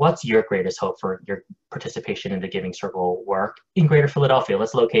bit. Like, what's your greatest hope for your participation in the Giving Circle work in Greater Philadelphia?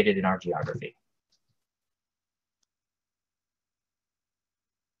 Let's locate it in our geography.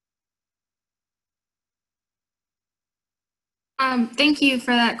 Thank you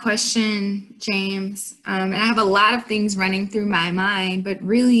for that question, James. And I have a lot of things running through my mind, but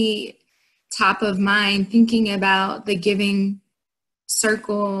really top of mind, thinking about the Giving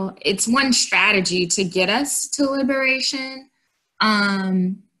Circle, it's one strategy to get us to liberation.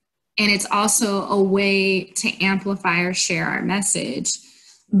 And it's also a way to amplify or share our message.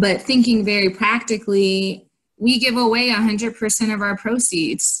 But thinking very practically, we give away 100% of our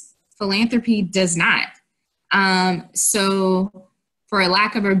proceeds. Philanthropy does not. So for a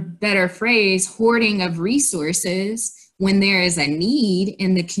lack of a better phrase, hoarding of resources when there is a need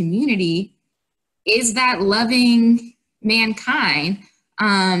in the community, is that loving mankind?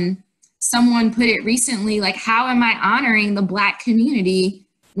 Someone put it recently, like, how am I honoring the Black community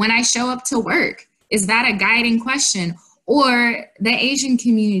when I show up to work? Is that a guiding question? Or the Asian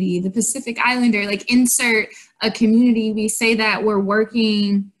community, the Pacific Islander, like, insert a community we say that we're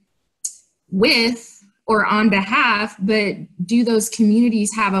working with or on behalf, but do those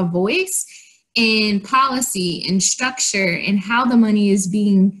communities have a voice in policy and structure and how the money is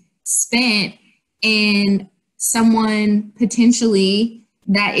being spent? And someone potentially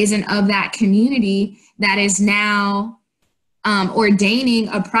that isn't of that community that is now ordaining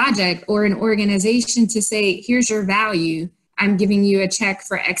a project or an organization to say, here's your value. I'm giving you a check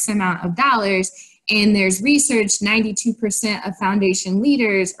for X amount of dollars. And there's research, 92% of foundation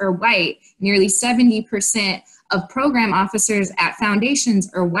leaders are white. Nearly 70% of program officers at foundations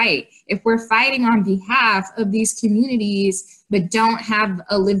are white. If we're fighting on behalf of these communities, but don't have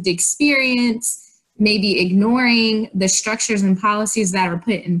a lived experience, maybe ignoring the structures and policies that are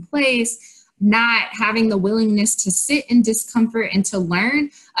put in place, not having the willingness to sit in discomfort and to learn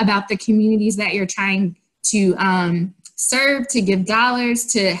about the communities that you're trying to serve, to give dollars,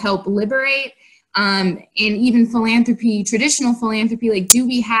 to help liberate, and even philanthropy, traditional philanthropy, like, do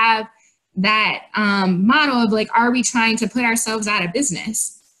we have that model of, like, are we trying to put ourselves out of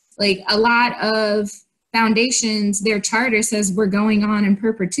business? Like, a lot of foundations, their charter says we're going on in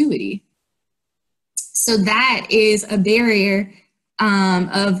perpetuity. So that is a barrier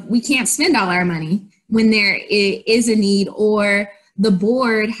of we can't spend all our money when there is a need, or the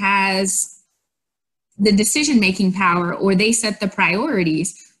board has the decision-making power, or they set the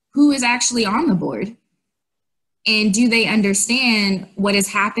priorities. Who is actually on the board? And do they understand what is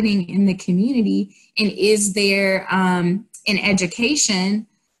happening in the community? And is there an education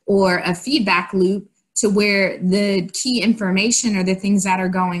or a feedback loop to where the key information or the things that are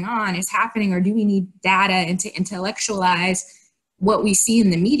going on is happening, or do we need data and to intellectualize what we see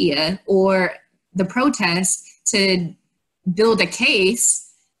in the media or the protests to build a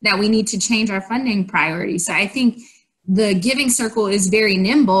case that we need to change our funding priorities? So I think the Giving Circle is very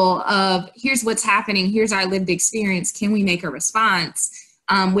nimble of, here's what's happening, here's our lived experience, can we make a response?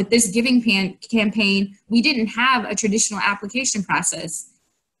 With this giving campaign, we didn't have a traditional application process.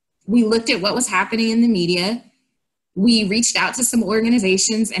 We looked at what was happening in the media. We reached out to some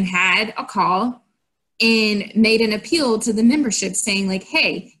organizations and had a call and made an appeal to the membership saying like,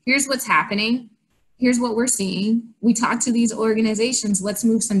 hey, here's what's happening. Here's what we're seeing. We talked to these organizations. Let's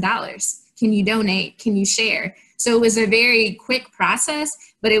move some dollars. Can you donate? Can you share? So it was a very quick process,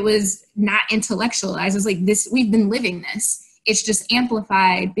 but it was not intellectualized. It was like this, we've been living this. It's just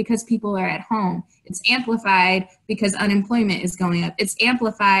amplified because people are at home. It's amplified because unemployment is going up. It's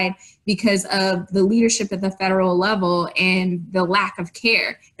amplified because of the leadership at the federal level and the lack of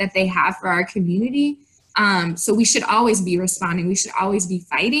care that they have for our community. So we should always be responding. We should always be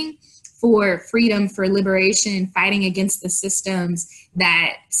fighting for freedom, for liberation, fighting against the systems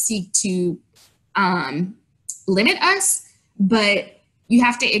that seek to limit us. But you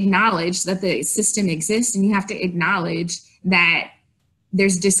have to acknowledge that the system exists, and you have to acknowledge that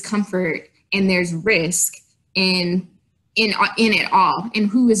there's discomfort and there's risk in it all, and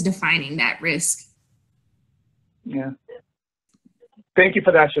who is defining that risk. Yeah. Thank you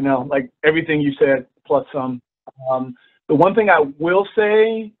for that, Chanel. Like everything you said, plus some. The one thing I will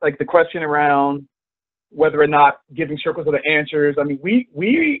say, like the question around whether or not Giving Circles are the answers. I mean,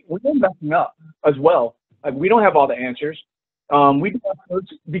 we're messing up as well. Like we don't have all the answers.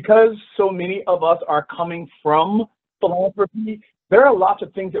 Because so many of us are coming from philanthropy, there are lots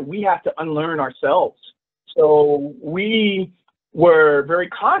of things that we have to unlearn ourselves. So we were very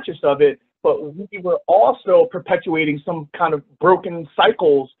conscious of it, but we were also perpetuating some kind of broken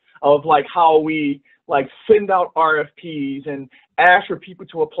cycles of like how we like send out RFPs and ask for people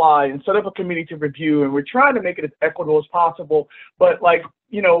to apply and set up a committee to review. And we're trying to make it as equitable as possible. But like,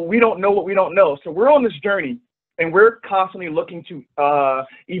 you know, we don't know what we don't know. So we're on this journey and we're constantly looking to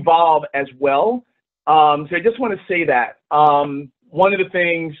evolve as well. So I just want to say that one of the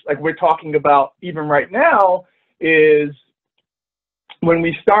things like we're talking about even right now is when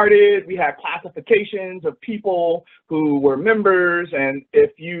we started, we had classifications of people who were members. And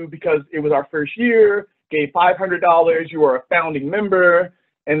if you, because it was our first year, gave $500, you were a founding member.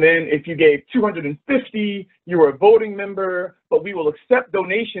 And then if you gave $250, you were a voting member. But we will accept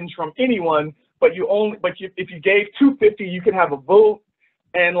donations from anyone. But if you gave $250, you can have a vote.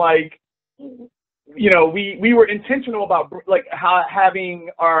 And like, you know, we were intentional about like having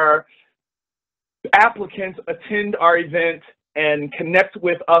our applicants attend our event and connect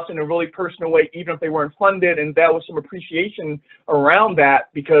with us in a really personal way, even if they weren't funded. And that was some appreciation around that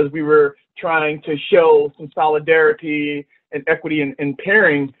because we were trying to show some solidarity and equity in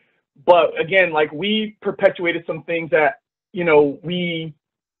pairing. But again, like we perpetuated some things that, you know, we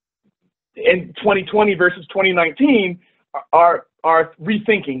in 2020 versus 2019 are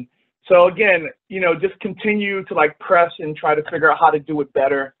rethinking. So again, you know, just continue to like press and try to figure out how to do it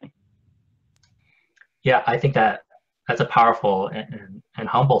better. Yeah, I think that's a powerful and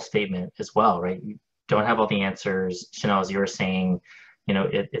humble statement as well, right? You don't have all the answers. Chanel, as you were saying, you know,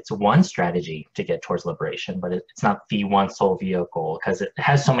 it's one strategy to get towards liberation, but it's not the one sole vehicle because it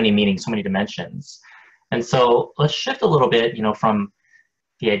has so many meanings, so many dimensions. And so let's shift a little bit, you know, from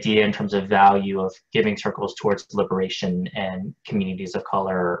the idea in terms of value of Giving Circles towards liberation and communities of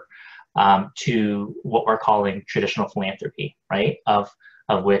color to what we're calling traditional philanthropy, right? Of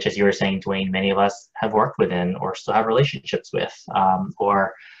which, as you were saying, Dwayne, many of us have worked within or still have relationships with,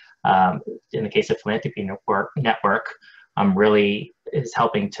 or in the case of Philanthropy Network, really is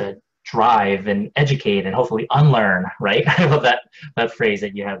helping to drive and educate and hopefully unlearn, right? I love that phrase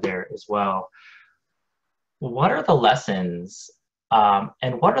that you have there as well. What are the lessons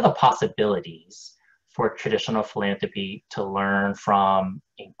and what are the possibilities for traditional philanthropy to learn from,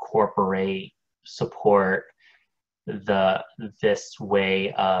 incorporate, support this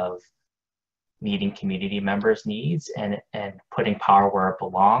way of meeting community members' needs and putting power where it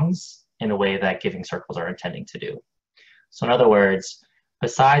belongs in a way that Giving Circles are intending to do? So in other words,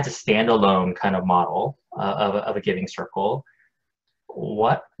 besides a standalone kind of model of a Giving Circle,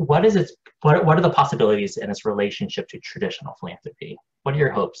 what are the possibilities in its relationship to traditional philanthropy? What are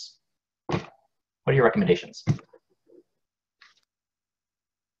your hopes? What are your recommendations?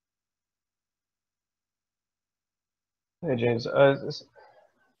 Hey, James.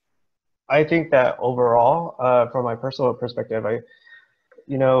 I think that overall, from my personal perspective,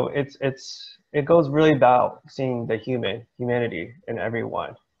 you know, it's it goes really about seeing the humanity in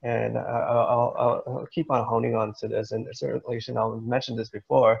everyone. And I'll keep on honing on to this, and certainly Chanel mentioned this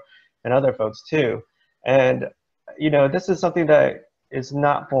before, and other folks too. And this is something that is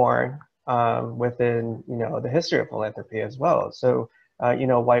not born within the history of philanthropy as well. So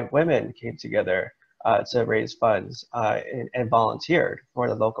white women came together to raise funds and volunteered for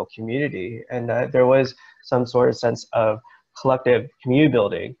the local community, and there was some sort of sense of collective community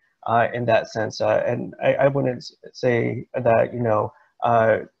building in that sense. And I wouldn't say that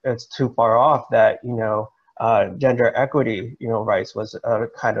it's too far off that gender equity rights was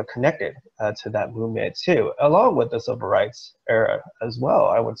kind of connected to that movement too, along with the civil rights era as well,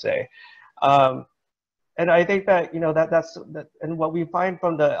 I would say. And I think that and what we find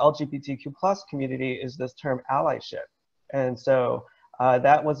from the LGBTQ plus community is this term allyship. And so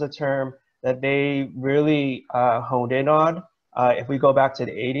that was a term that they really honed in on. If we go back to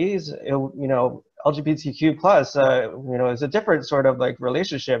the 80s, LGBTQ plus, is a different sort of like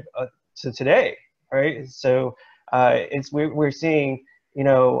relationship to today, right? So we're seeing,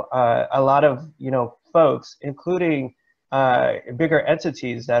 a lot of, folks, including bigger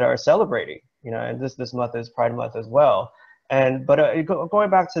entities that are celebrating, and this month is Pride Month as well. But going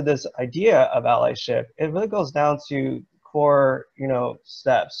back to this idea of allyship, it really goes down to core,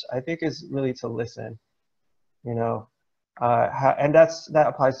 steps. I think is really to listen, and that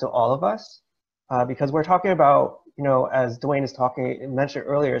applies to all of us, because we're talking about, as Dwayne mentioned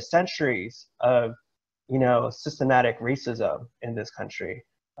earlier, centuries of, systematic racism in this country.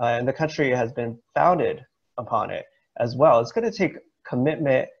 And the country has been founded upon it as well. It's going to take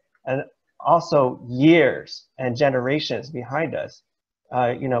commitment and also years and generations behind us.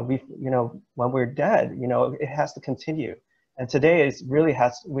 When we're dead, it has to continue. And today we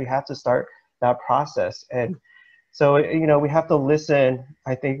have to start that process. And so, we have to listen.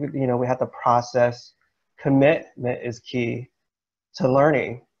 I think, we have to process. Commitment is key to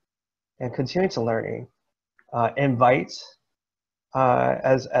learning and continue to learning. Invite,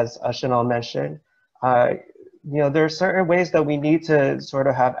 as Chanel mentioned, there are certain ways that we need to sort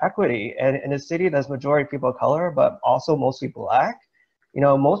of have equity. And in a city that's majority people of color, but also mostly Black,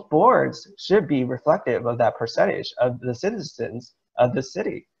 most boards should be reflective of that percentage of the citizens of the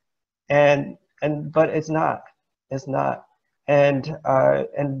city. But it's not. It's not. And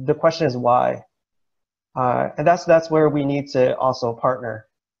the question is why? And that's where we need to also partner.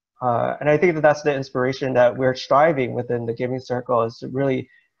 And I think that's the inspiration that we're striving within the Giving Circle, is to really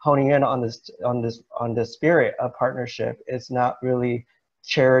honing in on this spirit of partnership. It's not really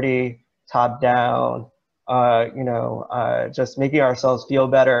charity, top down, just making ourselves feel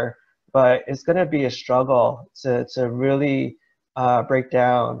better, but it's going to be a struggle to really break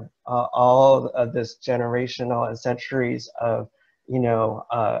down all of this generational and centuries of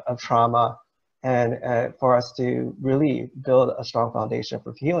trauma, and for us to really build a strong foundation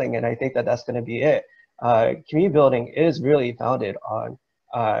for healing. And I think that that's going to be it. Community building is really founded on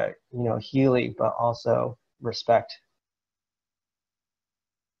healing, but also respect.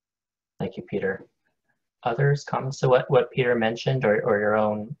 Thank you, Peter. Others, comments to what Peter mentioned, or your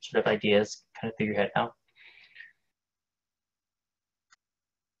own sort of ideas kind of through your head now?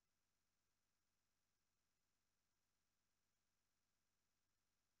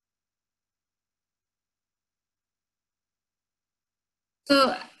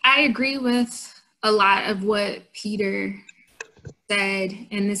 So I agree with a lot of what Peter said,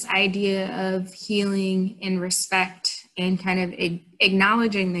 and this idea of healing and respect and kind of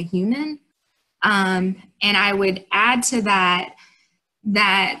acknowledging the human. And I would add to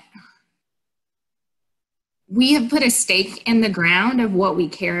that we have put a stake in the ground of what we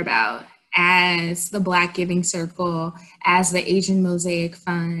care about as the Black Giving Circle, as the Asian Mosaic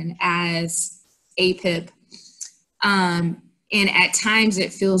Fund, as APIP. And at times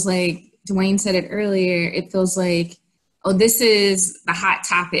it feels like, Dwayne said it earlier, it feels like, oh, this is the hot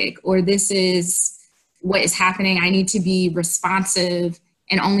topic, or this is what is happening. I need to be responsive,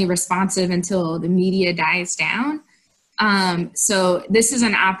 and only responsive until the media dies down. So this is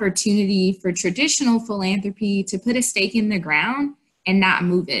an opportunity for traditional philanthropy to put a stake in the ground and not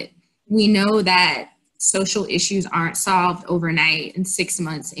move it. We know that social issues aren't solved overnight, in 6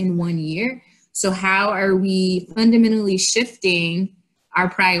 months, in 1 year. So how are we fundamentally shifting our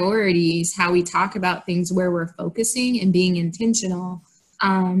priorities, how we talk about things, where we're focusing and being intentional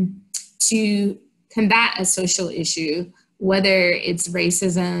to combat a social issue, whether it's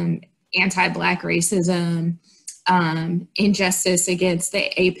racism, anti-Black racism, injustice against the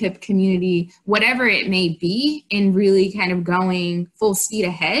APIP community, whatever it may be, and really kind of going full speed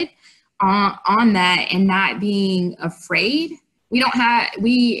ahead on that, and not being afraid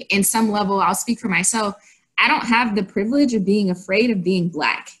we, in some level, I'll speak for myself, I don't have the privilege of being afraid of being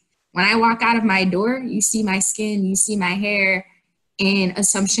Black. When I walk out of my door, you see my skin, you see my hair, and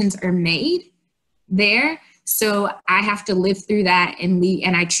assumptions are made there. So I have to live through that and lead,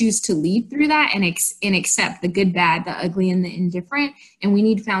 and I choose to lead through that and accept the good, bad, the ugly, and the indifferent. And we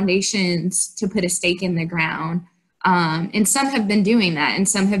need foundations to put a stake in the ground. And some have been doing that, and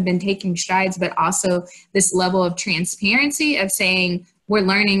some have been taking strides, but also this level of transparency of saying, we're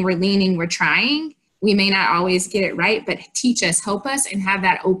learning, we're leaning, we're trying. We may not always get it right, but teach us, help us, and have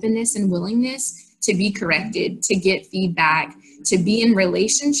that openness and willingness to be corrected, to get feedback, to be in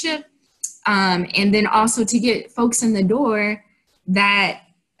relationship. And then also to get folks in the door that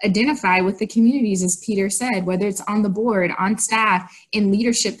identify with the communities, as Peter said, whether it's on the board, on staff, in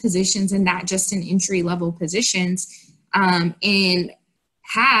leadership positions, and not just in entry-level positions, and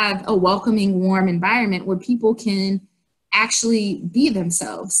have a welcoming, warm environment where people can actually be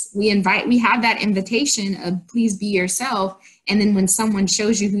themselves. We have that invitation of please be yourself. And then when someone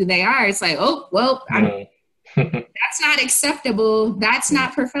shows you who they are, it's like, oh, well, that's not acceptable. That's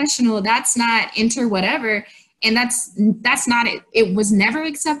not professional. That's not whatever. And that's not it. It was never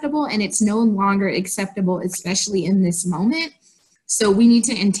acceptable, and it's no longer acceptable, especially in this moment. So we need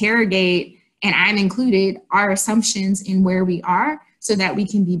to interrogate, and I'm included, our assumptions in where we are so that we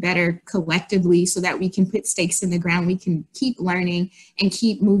can be better collectively, so that we can put stakes in the ground. We can keep learning and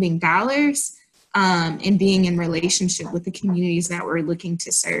keep moving dollars and being in relationship with the communities that we're looking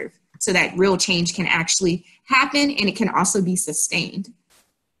to serve, so that real change can actually happen and it can also be sustained.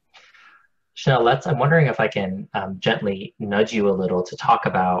 Chanel, I'm wondering if I can gently nudge you a little to talk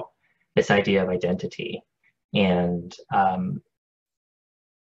about this idea of identity. And,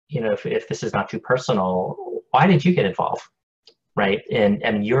 if this is not too personal, why did you get involved? Right?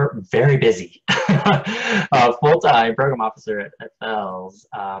 And you're very busy, full-time program officer at Fells,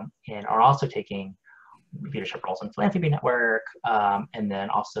 and are also taking leadership roles in Philanthropy Network, and then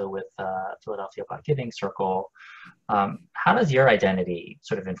also with Philadelphia Black Giving Circle. How does your identity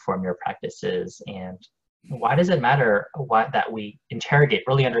sort of inform your practices, and why does it matter that we interrogate,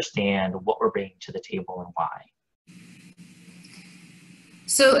 really understand what we're bringing to the table and why?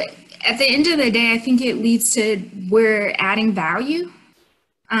 So at the end of the day, I think it leads to we're adding value.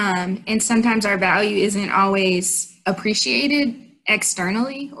 And sometimes our value isn't always appreciated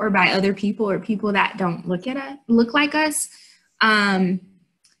externally or by other people or people that don't look like us.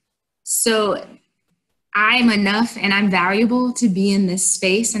 So I'm enough and I'm valuable to be in this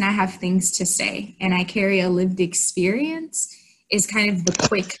space, and I have things to say, and I carry a lived experience is kind of the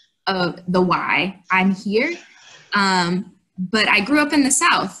quick of the why I'm here. But I grew up in the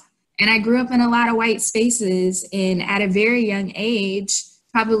South, and I grew up in a lot of white spaces, and at a very young age,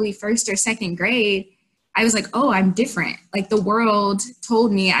 probably first or second grade, I was like, oh, I'm different. Like the world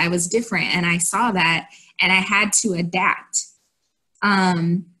told me I was different, and I saw that, and I had to adapt.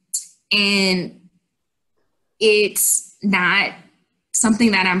 And it's not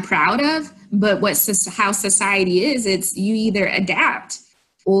something that I'm proud of, but how society is, it's you either adapt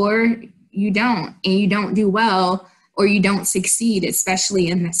or you don't, and you don't do well, or you don't succeed, especially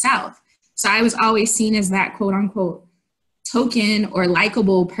in the South. So I was always seen as that quote unquote token or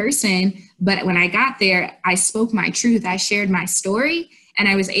likable person. But when I got there, I spoke my truth. I shared my story, and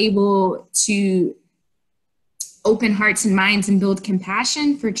I was able to open hearts and minds and build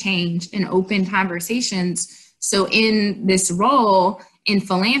compassion for change and open conversations. So in this role in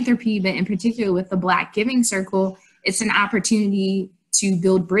philanthropy, but in particular with the Black Giving Circle, it's an opportunity to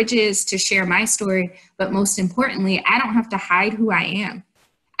build bridges, to share my story. But most importantly, I don't have to hide who I am.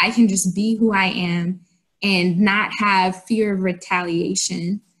 I can just be who I am and not have fear of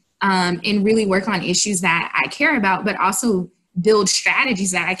retaliation, and really work on issues that I care about, but also build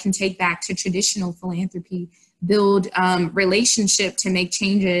strategies that I can take back to traditional philanthropy, build relationship to make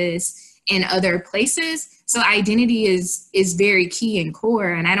changes in other places. So identity is very key and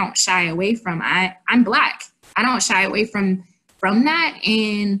core, and I don't shy away from. I'm Black. I don't shy away from that,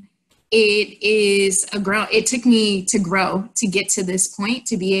 and it took me to grow to get to this point,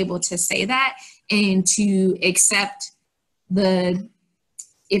 to be able to say that and to accept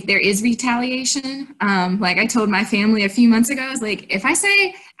if there is retaliation. Like I told my family a few months ago, I was like, if I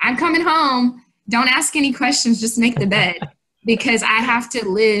say I'm coming home, don't ask any questions, just make the bed, because I have to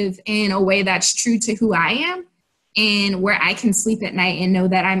live in a way that's true to who I am and where I can sleep at night and know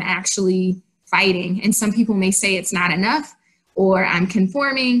that I'm actually fighting. And some people may say it's not enough, or I'm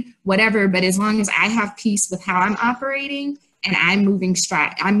conforming, whatever, but as long as I have peace with how I'm operating and I'm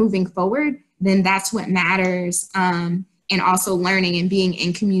moving forward, then that's what matters. And also learning and being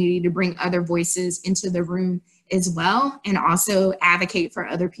in community to bring other voices into the room, as well, and also advocate for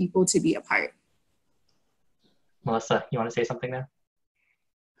other people to be a part. Melissa, you want to say something there?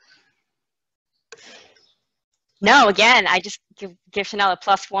 No, again, I just give Chanel a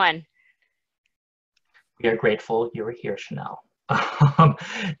 +1. We are grateful you were here, Chanel.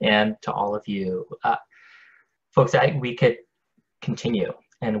 And to all of you, folks, we could continue,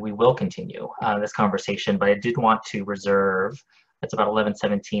 and we will continue this conversation, but I did want to reserve, it's about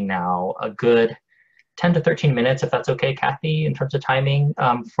 11:17 now, a good 10 to 13 minutes, if that's okay, Kathy, in terms of timing,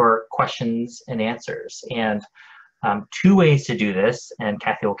 for questions and answers. And two ways to do this, and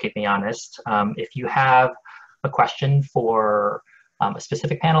Kathy will keep me honest. If you have a question for a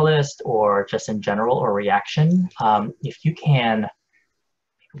specific panelist or just in general or reaction, if you can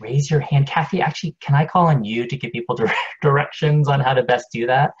raise your hand. Kathy, actually, can I call on you to give people directions on how to best do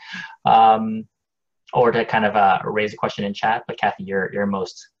that? Or to kind of raise a question in chat, but Kathy, you're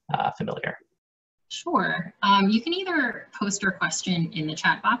most familiar. Sure. You can either post your question in the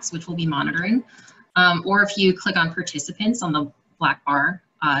chat box, which we'll be monitoring, or if you click on participants on the black bar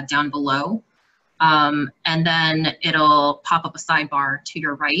down below, and then it'll pop up a sidebar to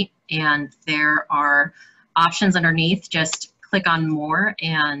your right, and there are options underneath. Just click on more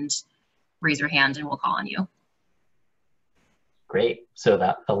and raise your hand and we'll call on you. Great, so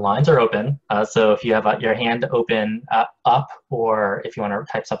the lines are open. So if you have your hand open up, or if you want to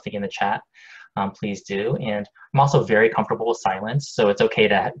type something in the chat, please do. And I'm also very comfortable with silence, so it's okay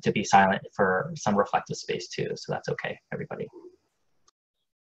to be silent for some reflective space too. So that's okay, everybody.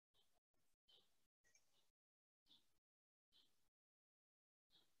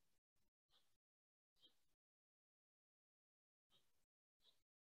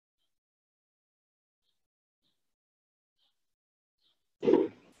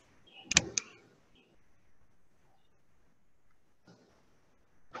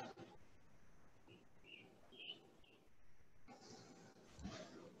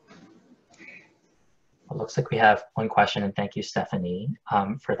 It looks like we have one question, and thank you, Stephanie,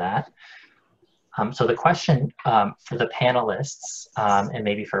 for that. So the question for the panelists, and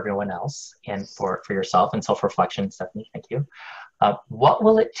maybe for everyone else, and for yourself and self-reflection, Stephanie, thank you. What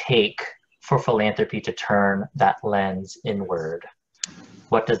will it take for philanthropy to turn that lens inward?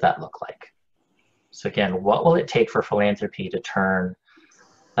 What does that look like? So again, what will it take for philanthropy to turn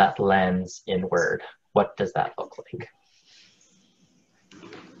that lens inward? What does that look like?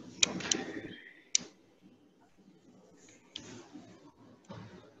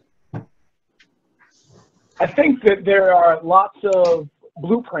 I think that there are lots of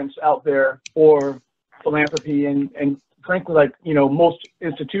blueprints out there for philanthropy and frankly, like, you know, most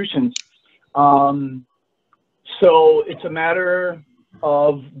institutions. So it's a matter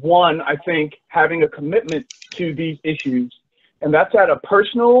of, one, I think, having a commitment to these issues. And that's at a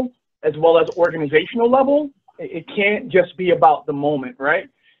personal as well as organizational level. It can't just be about the moment, right?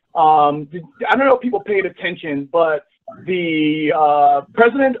 I don't know if people paid attention, but the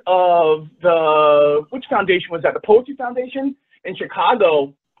president of which foundation was that? The Poetry Foundation in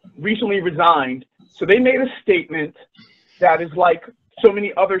Chicago recently resigned. So they made a statement that is like so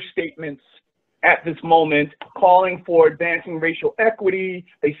many other statements at this moment, calling for advancing racial equity.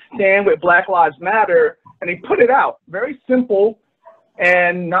 They stand with Black Lives Matter, and they put it out. Very simple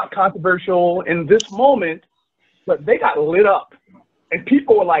and not controversial in this moment, but they got lit up. And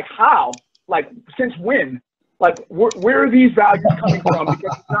people were like, how? Like, since when? Like, where are these values coming from?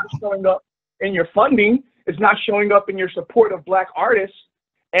 Because it's not showing up in your funding. It's not showing up in your support of Black artists.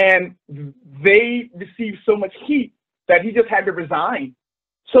 And they received so much heat that he just had to resign.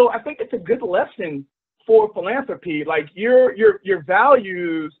 So I think it's a good lesson for philanthropy. Like, your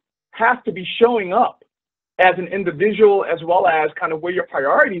values have to be showing up as an individual, as well as kind of where your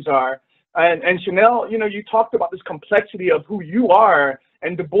priorities are. And Chanel, you know, you talked about this complexity of who you are,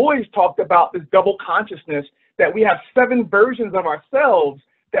 and Du Bois talked about this double consciousness, that we have 7 versions of ourselves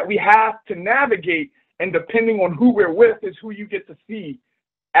that we have to navigate, and depending on who we're with is who you get to see.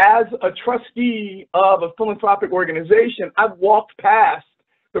 As a trustee of a philanthropic organization, I've walked past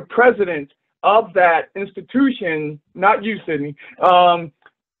the president of that institution, not you, Sydney, and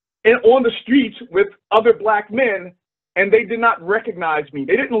on the streets with other Black men, and they did not recognize me.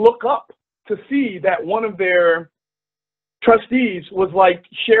 They didn't look up to see that one of their trustees was like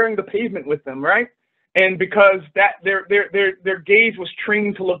sharing the pavement with them, right? And because that their gaze was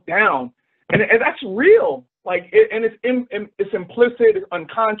trained to look down, and that's real. Like, it's implicit, it's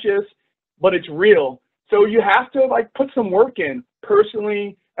unconscious, but it's real. So you have to like put some work in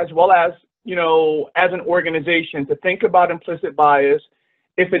personally, as well as, you know, as an organization, to think about implicit bias.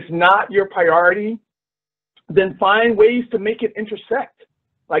 If it's not your priority, then find ways to make it intersect.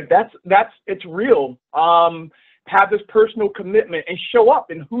 Like it's real. Have this personal commitment and show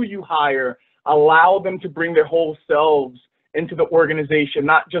up in who you hire. Allow them to bring their whole selves into the organization,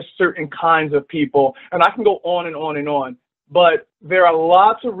 not just certain kinds of people. And I can go on and on and on. But there are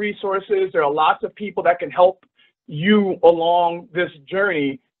lots of resources. There are lots of people that can help you along this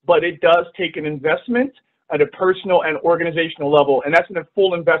journey. But it does take an investment at a personal and organizational level. And that's a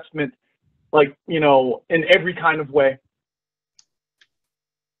full investment, like, you know, in every kind of way.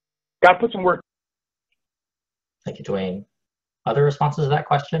 Got to put some work. Thank you, Dwayne. Other responses to that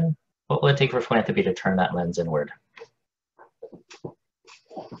question? What will it take for philanthropy to turn that lens inward?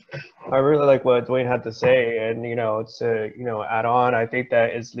 I really like what Dwayne had to say, and you know, to add on, I think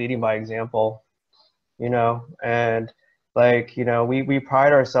that it's leading by example, you know, and like, you know, we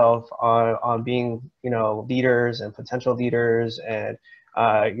pride ourselves on being, you know, leaders and potential leaders, and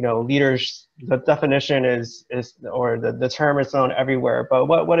you know, leaders, the definition is or the term is known everywhere, but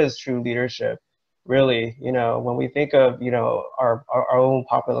what is true leadership? Really, you know, when we think of, you know, our own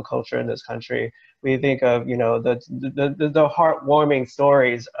popular culture in this country, we think of, you know, the heartwarming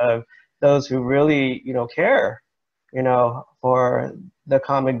stories of those who really, you know, care, you know, for the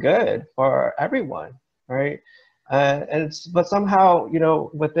common good for everyone, right? But somehow, you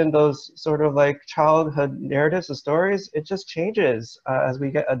know, within those sort of like childhood narratives and stories, it just changes as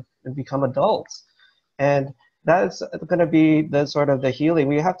we become adults, and that's going to be the sort of the healing.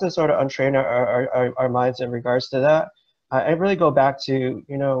 We have to sort of untrain our minds in regards to that, and really go back to,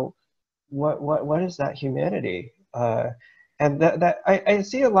 you know, what is that humanity? And that I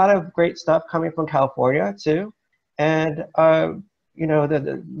see a lot of great stuff coming from California too, and you know,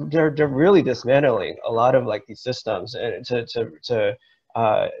 they're really dismantling a lot of like these systems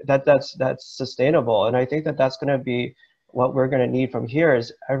that's sustainable. And I think that that's going to be what we're going to need from here,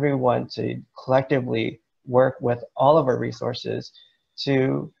 is everyone to collectively work with all of our resources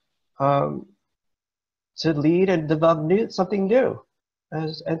to lead and develop something new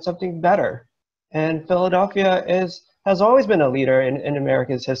and something better. And Philadelphia has always been a leader in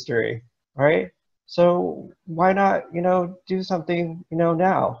America's history, right? So why not, you know, do something, you know,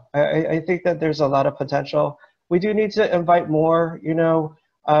 now? I think that there's a lot of potential. We do need to invite more, you know,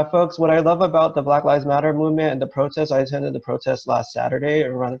 folks. What I love about the Black Lives Matter movement and the protests, I attended the protest last Saturday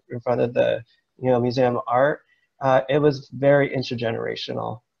in front of the, you know, Museum of Art. It was very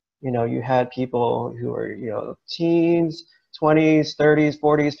intergenerational. You know, you had people who were, you know, teens, 20s, 30s,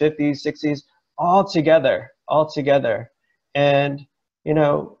 40s, 50s, 60s, all together. And, you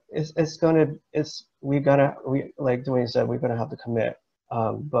know, like Dwayne said, we're gonna have to commit,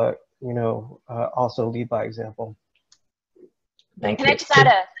 but, you know, also lead by example. Thank you. Can I just add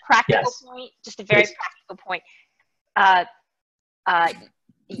a practical Yes. point? Just a very practical point.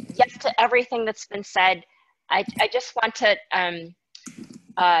 Yes to everything that's been said. I just want to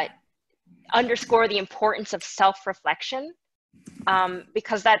underscore the importance of self-reflection,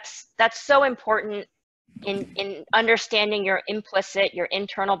 because that's so important in understanding your implicit, your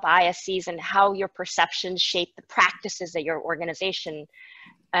internal biases, and how your perceptions shape the practices that your organization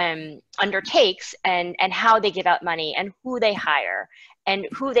undertakes, and how they give out money, and who they hire, and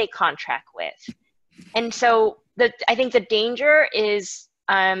who they contract with. And so I think the danger is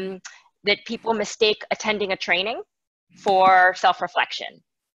that people mistake attending a training for self-reflection.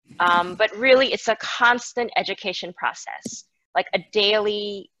 But really, it's a constant education process, like a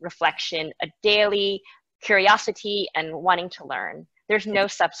daily reflection, a daily curiosity and wanting to learn. There's no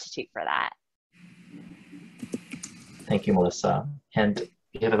substitute for that. Thank you, Melissa. And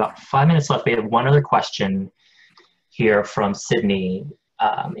we have about 5 minutes left. We have one other question here from Sydney.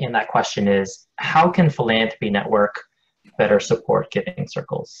 And that question is, how can Philanthropy Network better support giving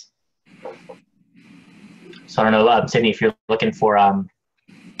circles? So I don't know, Sydney, if you're looking for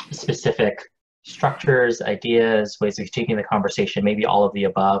specific structures, ideas, ways of taking the conversation, maybe all of the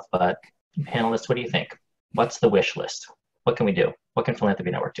above, but panelists, what do you think? What's the wish list? What can we do? What can Philanthropy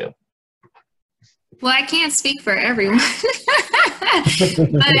Network do? Well, I can't speak for everyone, but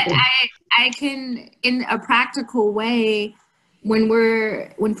I can, in a practical way, when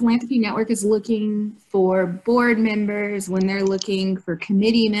Philanthropy Network is looking for board members, when they're looking for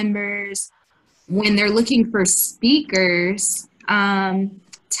committee members, when they're looking for speakers,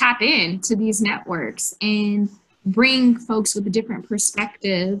 tap into these networks and bring folks with different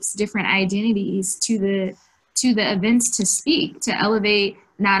perspectives, different identities to the events to speak, to elevate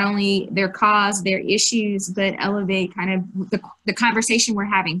not only their cause, their issues, but elevate kind of the conversation we're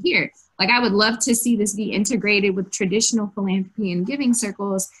having here. Like, I would love to see this be integrated with traditional philanthropy and giving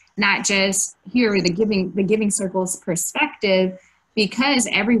circles, not just hear the giving circles perspective, because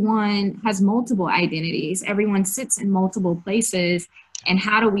everyone has multiple identities. Everyone sits in multiple places. And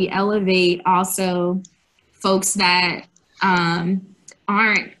how do we elevate also folks that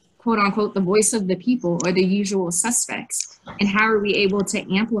aren't, quote unquote, the voice of the people or the usual suspects? And how are we able to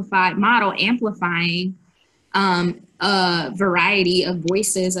model amplifying a variety of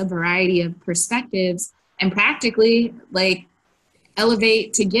voices, a variety of perspectives, and practically like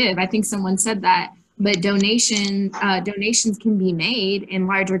elevate to give? I think someone said that, but donations can be made and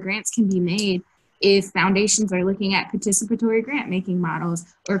larger grants can be made if foundations are looking at participatory grant making models,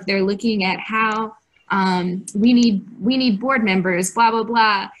 or if they're looking at how we need board members, blah, blah,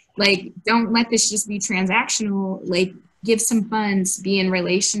 blah. Like, don't let this just be transactional. Like, give some funds, be in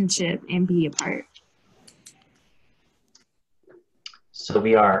relationship, and be a part. So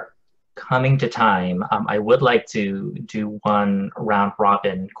we are coming to time. I would like to do one round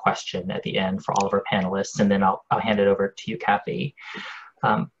robin question at the end for all of our panelists, and then I'll hand it over to you, Kathy.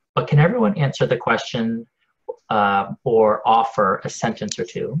 But can everyone answer the question or offer a sentence or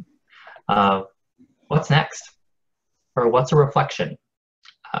two of what's next? Or what's a reflection?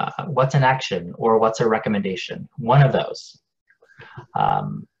 What's an action? Or what's a recommendation? One of those.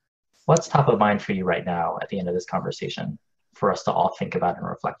 What's top of mind for you right now at the end of this conversation for us to all think about and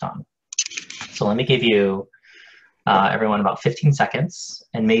reflect on? So let me give you everyone about 15 seconds,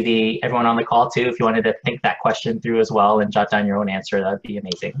 and maybe everyone on the call too, if you wanted to think that question through as well and jot down your own answer, that'd be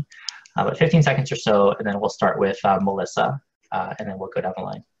amazing. But 15 seconds or so, and then we'll start with Melissa, and then we'll go down the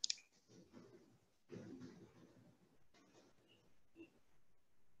line.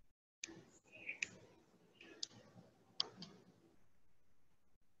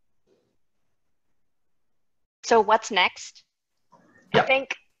 So what's next? Yep.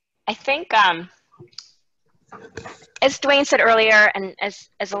 I think as Dwayne said earlier, and as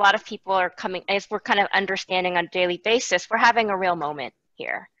a lot of people are coming, as we're kind of understanding on a daily basis, we're having a real moment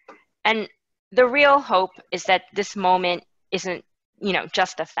here. And the real hope is that this moment isn't,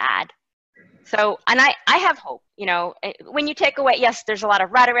 just a fad. So, and I have hope, when you take away, yes, there's a lot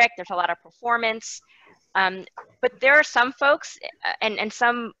of rhetoric, there's a lot of performance, but there are some folks and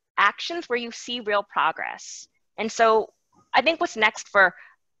some actions where you see real progress. And so I think what's next for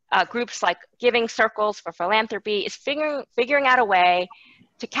groups like Giving Circles, for Philanthropy, is figuring out a way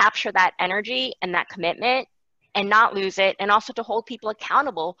to capture that energy and that commitment and not lose it, and also to hold people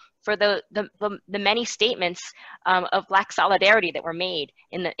accountable for the many statements of Black solidarity that were made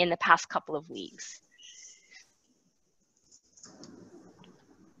in the past couple of weeks.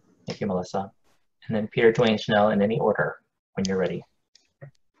 Thank you, Melissa. And then Peter, Dwayne, Chanel, in any order when you're ready.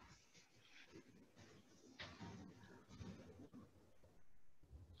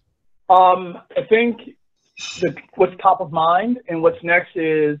 I think what's top of mind and what's next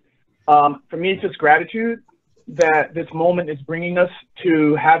is, for me, it's just gratitude that this moment is bringing us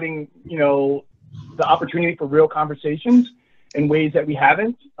to having, the opportunity for real conversations in ways that we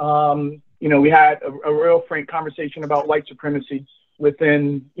haven't. We had a real frank conversation about white supremacy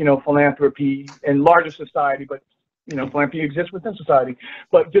within, philanthropy and larger society, but philanthropy exists within society.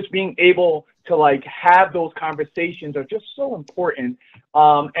 But just being able to have those conversations are just so important.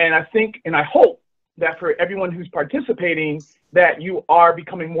 And I think, and I hope that for everyone who's participating, that you are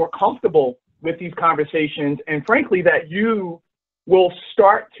becoming more comfortable with these conversations, and frankly, that you will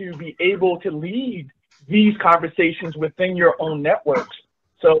start to be able to lead these conversations within your own networks.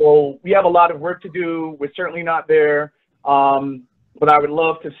 So we have a lot of work to do. We're certainly not there. But I would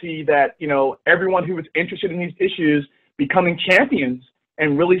love to see that, everyone who is interested in these issues becoming champions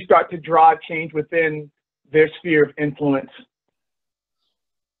and really start to drive change within their sphere of influence.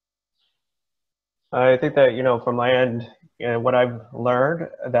 I think that, from my end, what I've learned,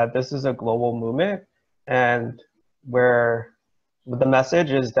 that this is a global movement, and where the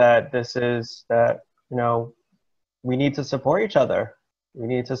message is that we need to support each other. We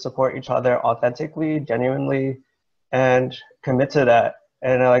need to support each other authentically, genuinely, and commit to that.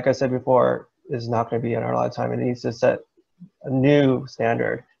 And like I said before, it's not going to be in our lifetime. It needs to set a new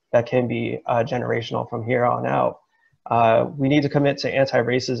standard that can be generational from here on out. We need to commit to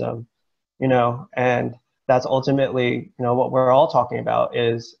anti-racism, and that's ultimately, what we're all talking about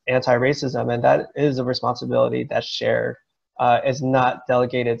is anti-racism, and that is a responsibility that's shared. It's not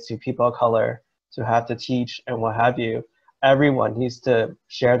delegated to people of color to have to teach and what have you. Everyone needs to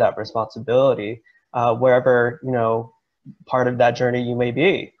share that responsibility, wherever, part of that journey you may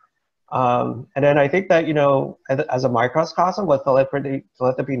be. And then I think that, as a microcosm with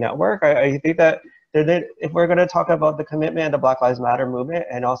Philanthropy Network, I think that if we're going to talk about the commitment of the Black Lives Matter movement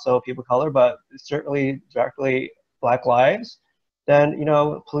and also people of color, but certainly directly Black lives, then,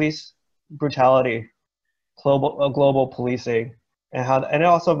 police brutality, global policing, and it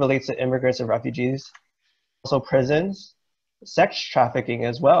also relates to immigrants and refugees, also prisons, sex trafficking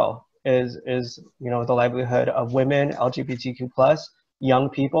as well is the livelihood of women, LGBTQ plus, young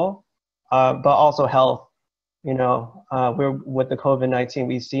people, but also health. We're with the COVID-19,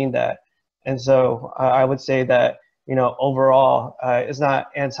 we've seen that. And so I would say that, overall, it's not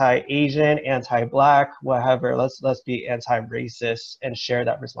anti-Asian, anti-Black, whatever. Let's be anti-racist and share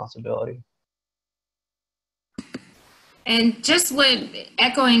that responsibility. And just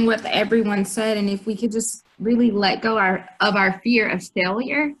echoing what everyone said, and if we could just really let go of our fear of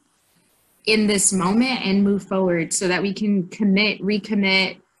failure in this moment and move forward so that we can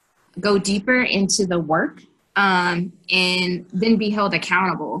recommit, go deeper into the work, and then be held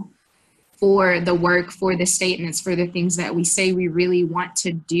accountable for the work, for the statements, for the things that we say we really want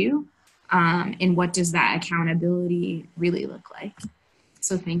to do. And what does that accountability really look like?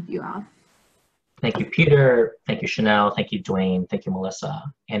 So thank you all. Thank you, Peter. Thank you, Chanel. Thank you, Dwayne. Thank you, Melissa,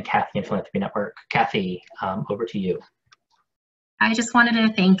 and Kathy and Philanthropy Network. Kathy, over to you. I just wanted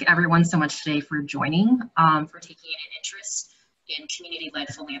to thank everyone so much today for joining, for taking an interest in community-led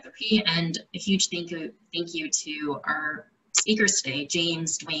philanthropy, and a huge thank you to our speakers today,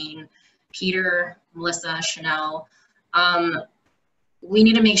 James, Dwayne, Peter, Melissa, Chanel. We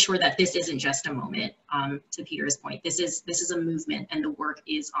need to make sure that this isn't just a moment, to Peter's point. This is a movement and the work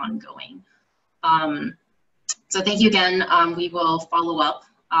is ongoing. So thank you again. We will follow up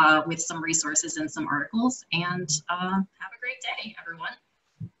with some resources and some articles, and have a great day, everyone.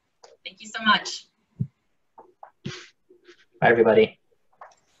 Thank you so much. Bye, everybody.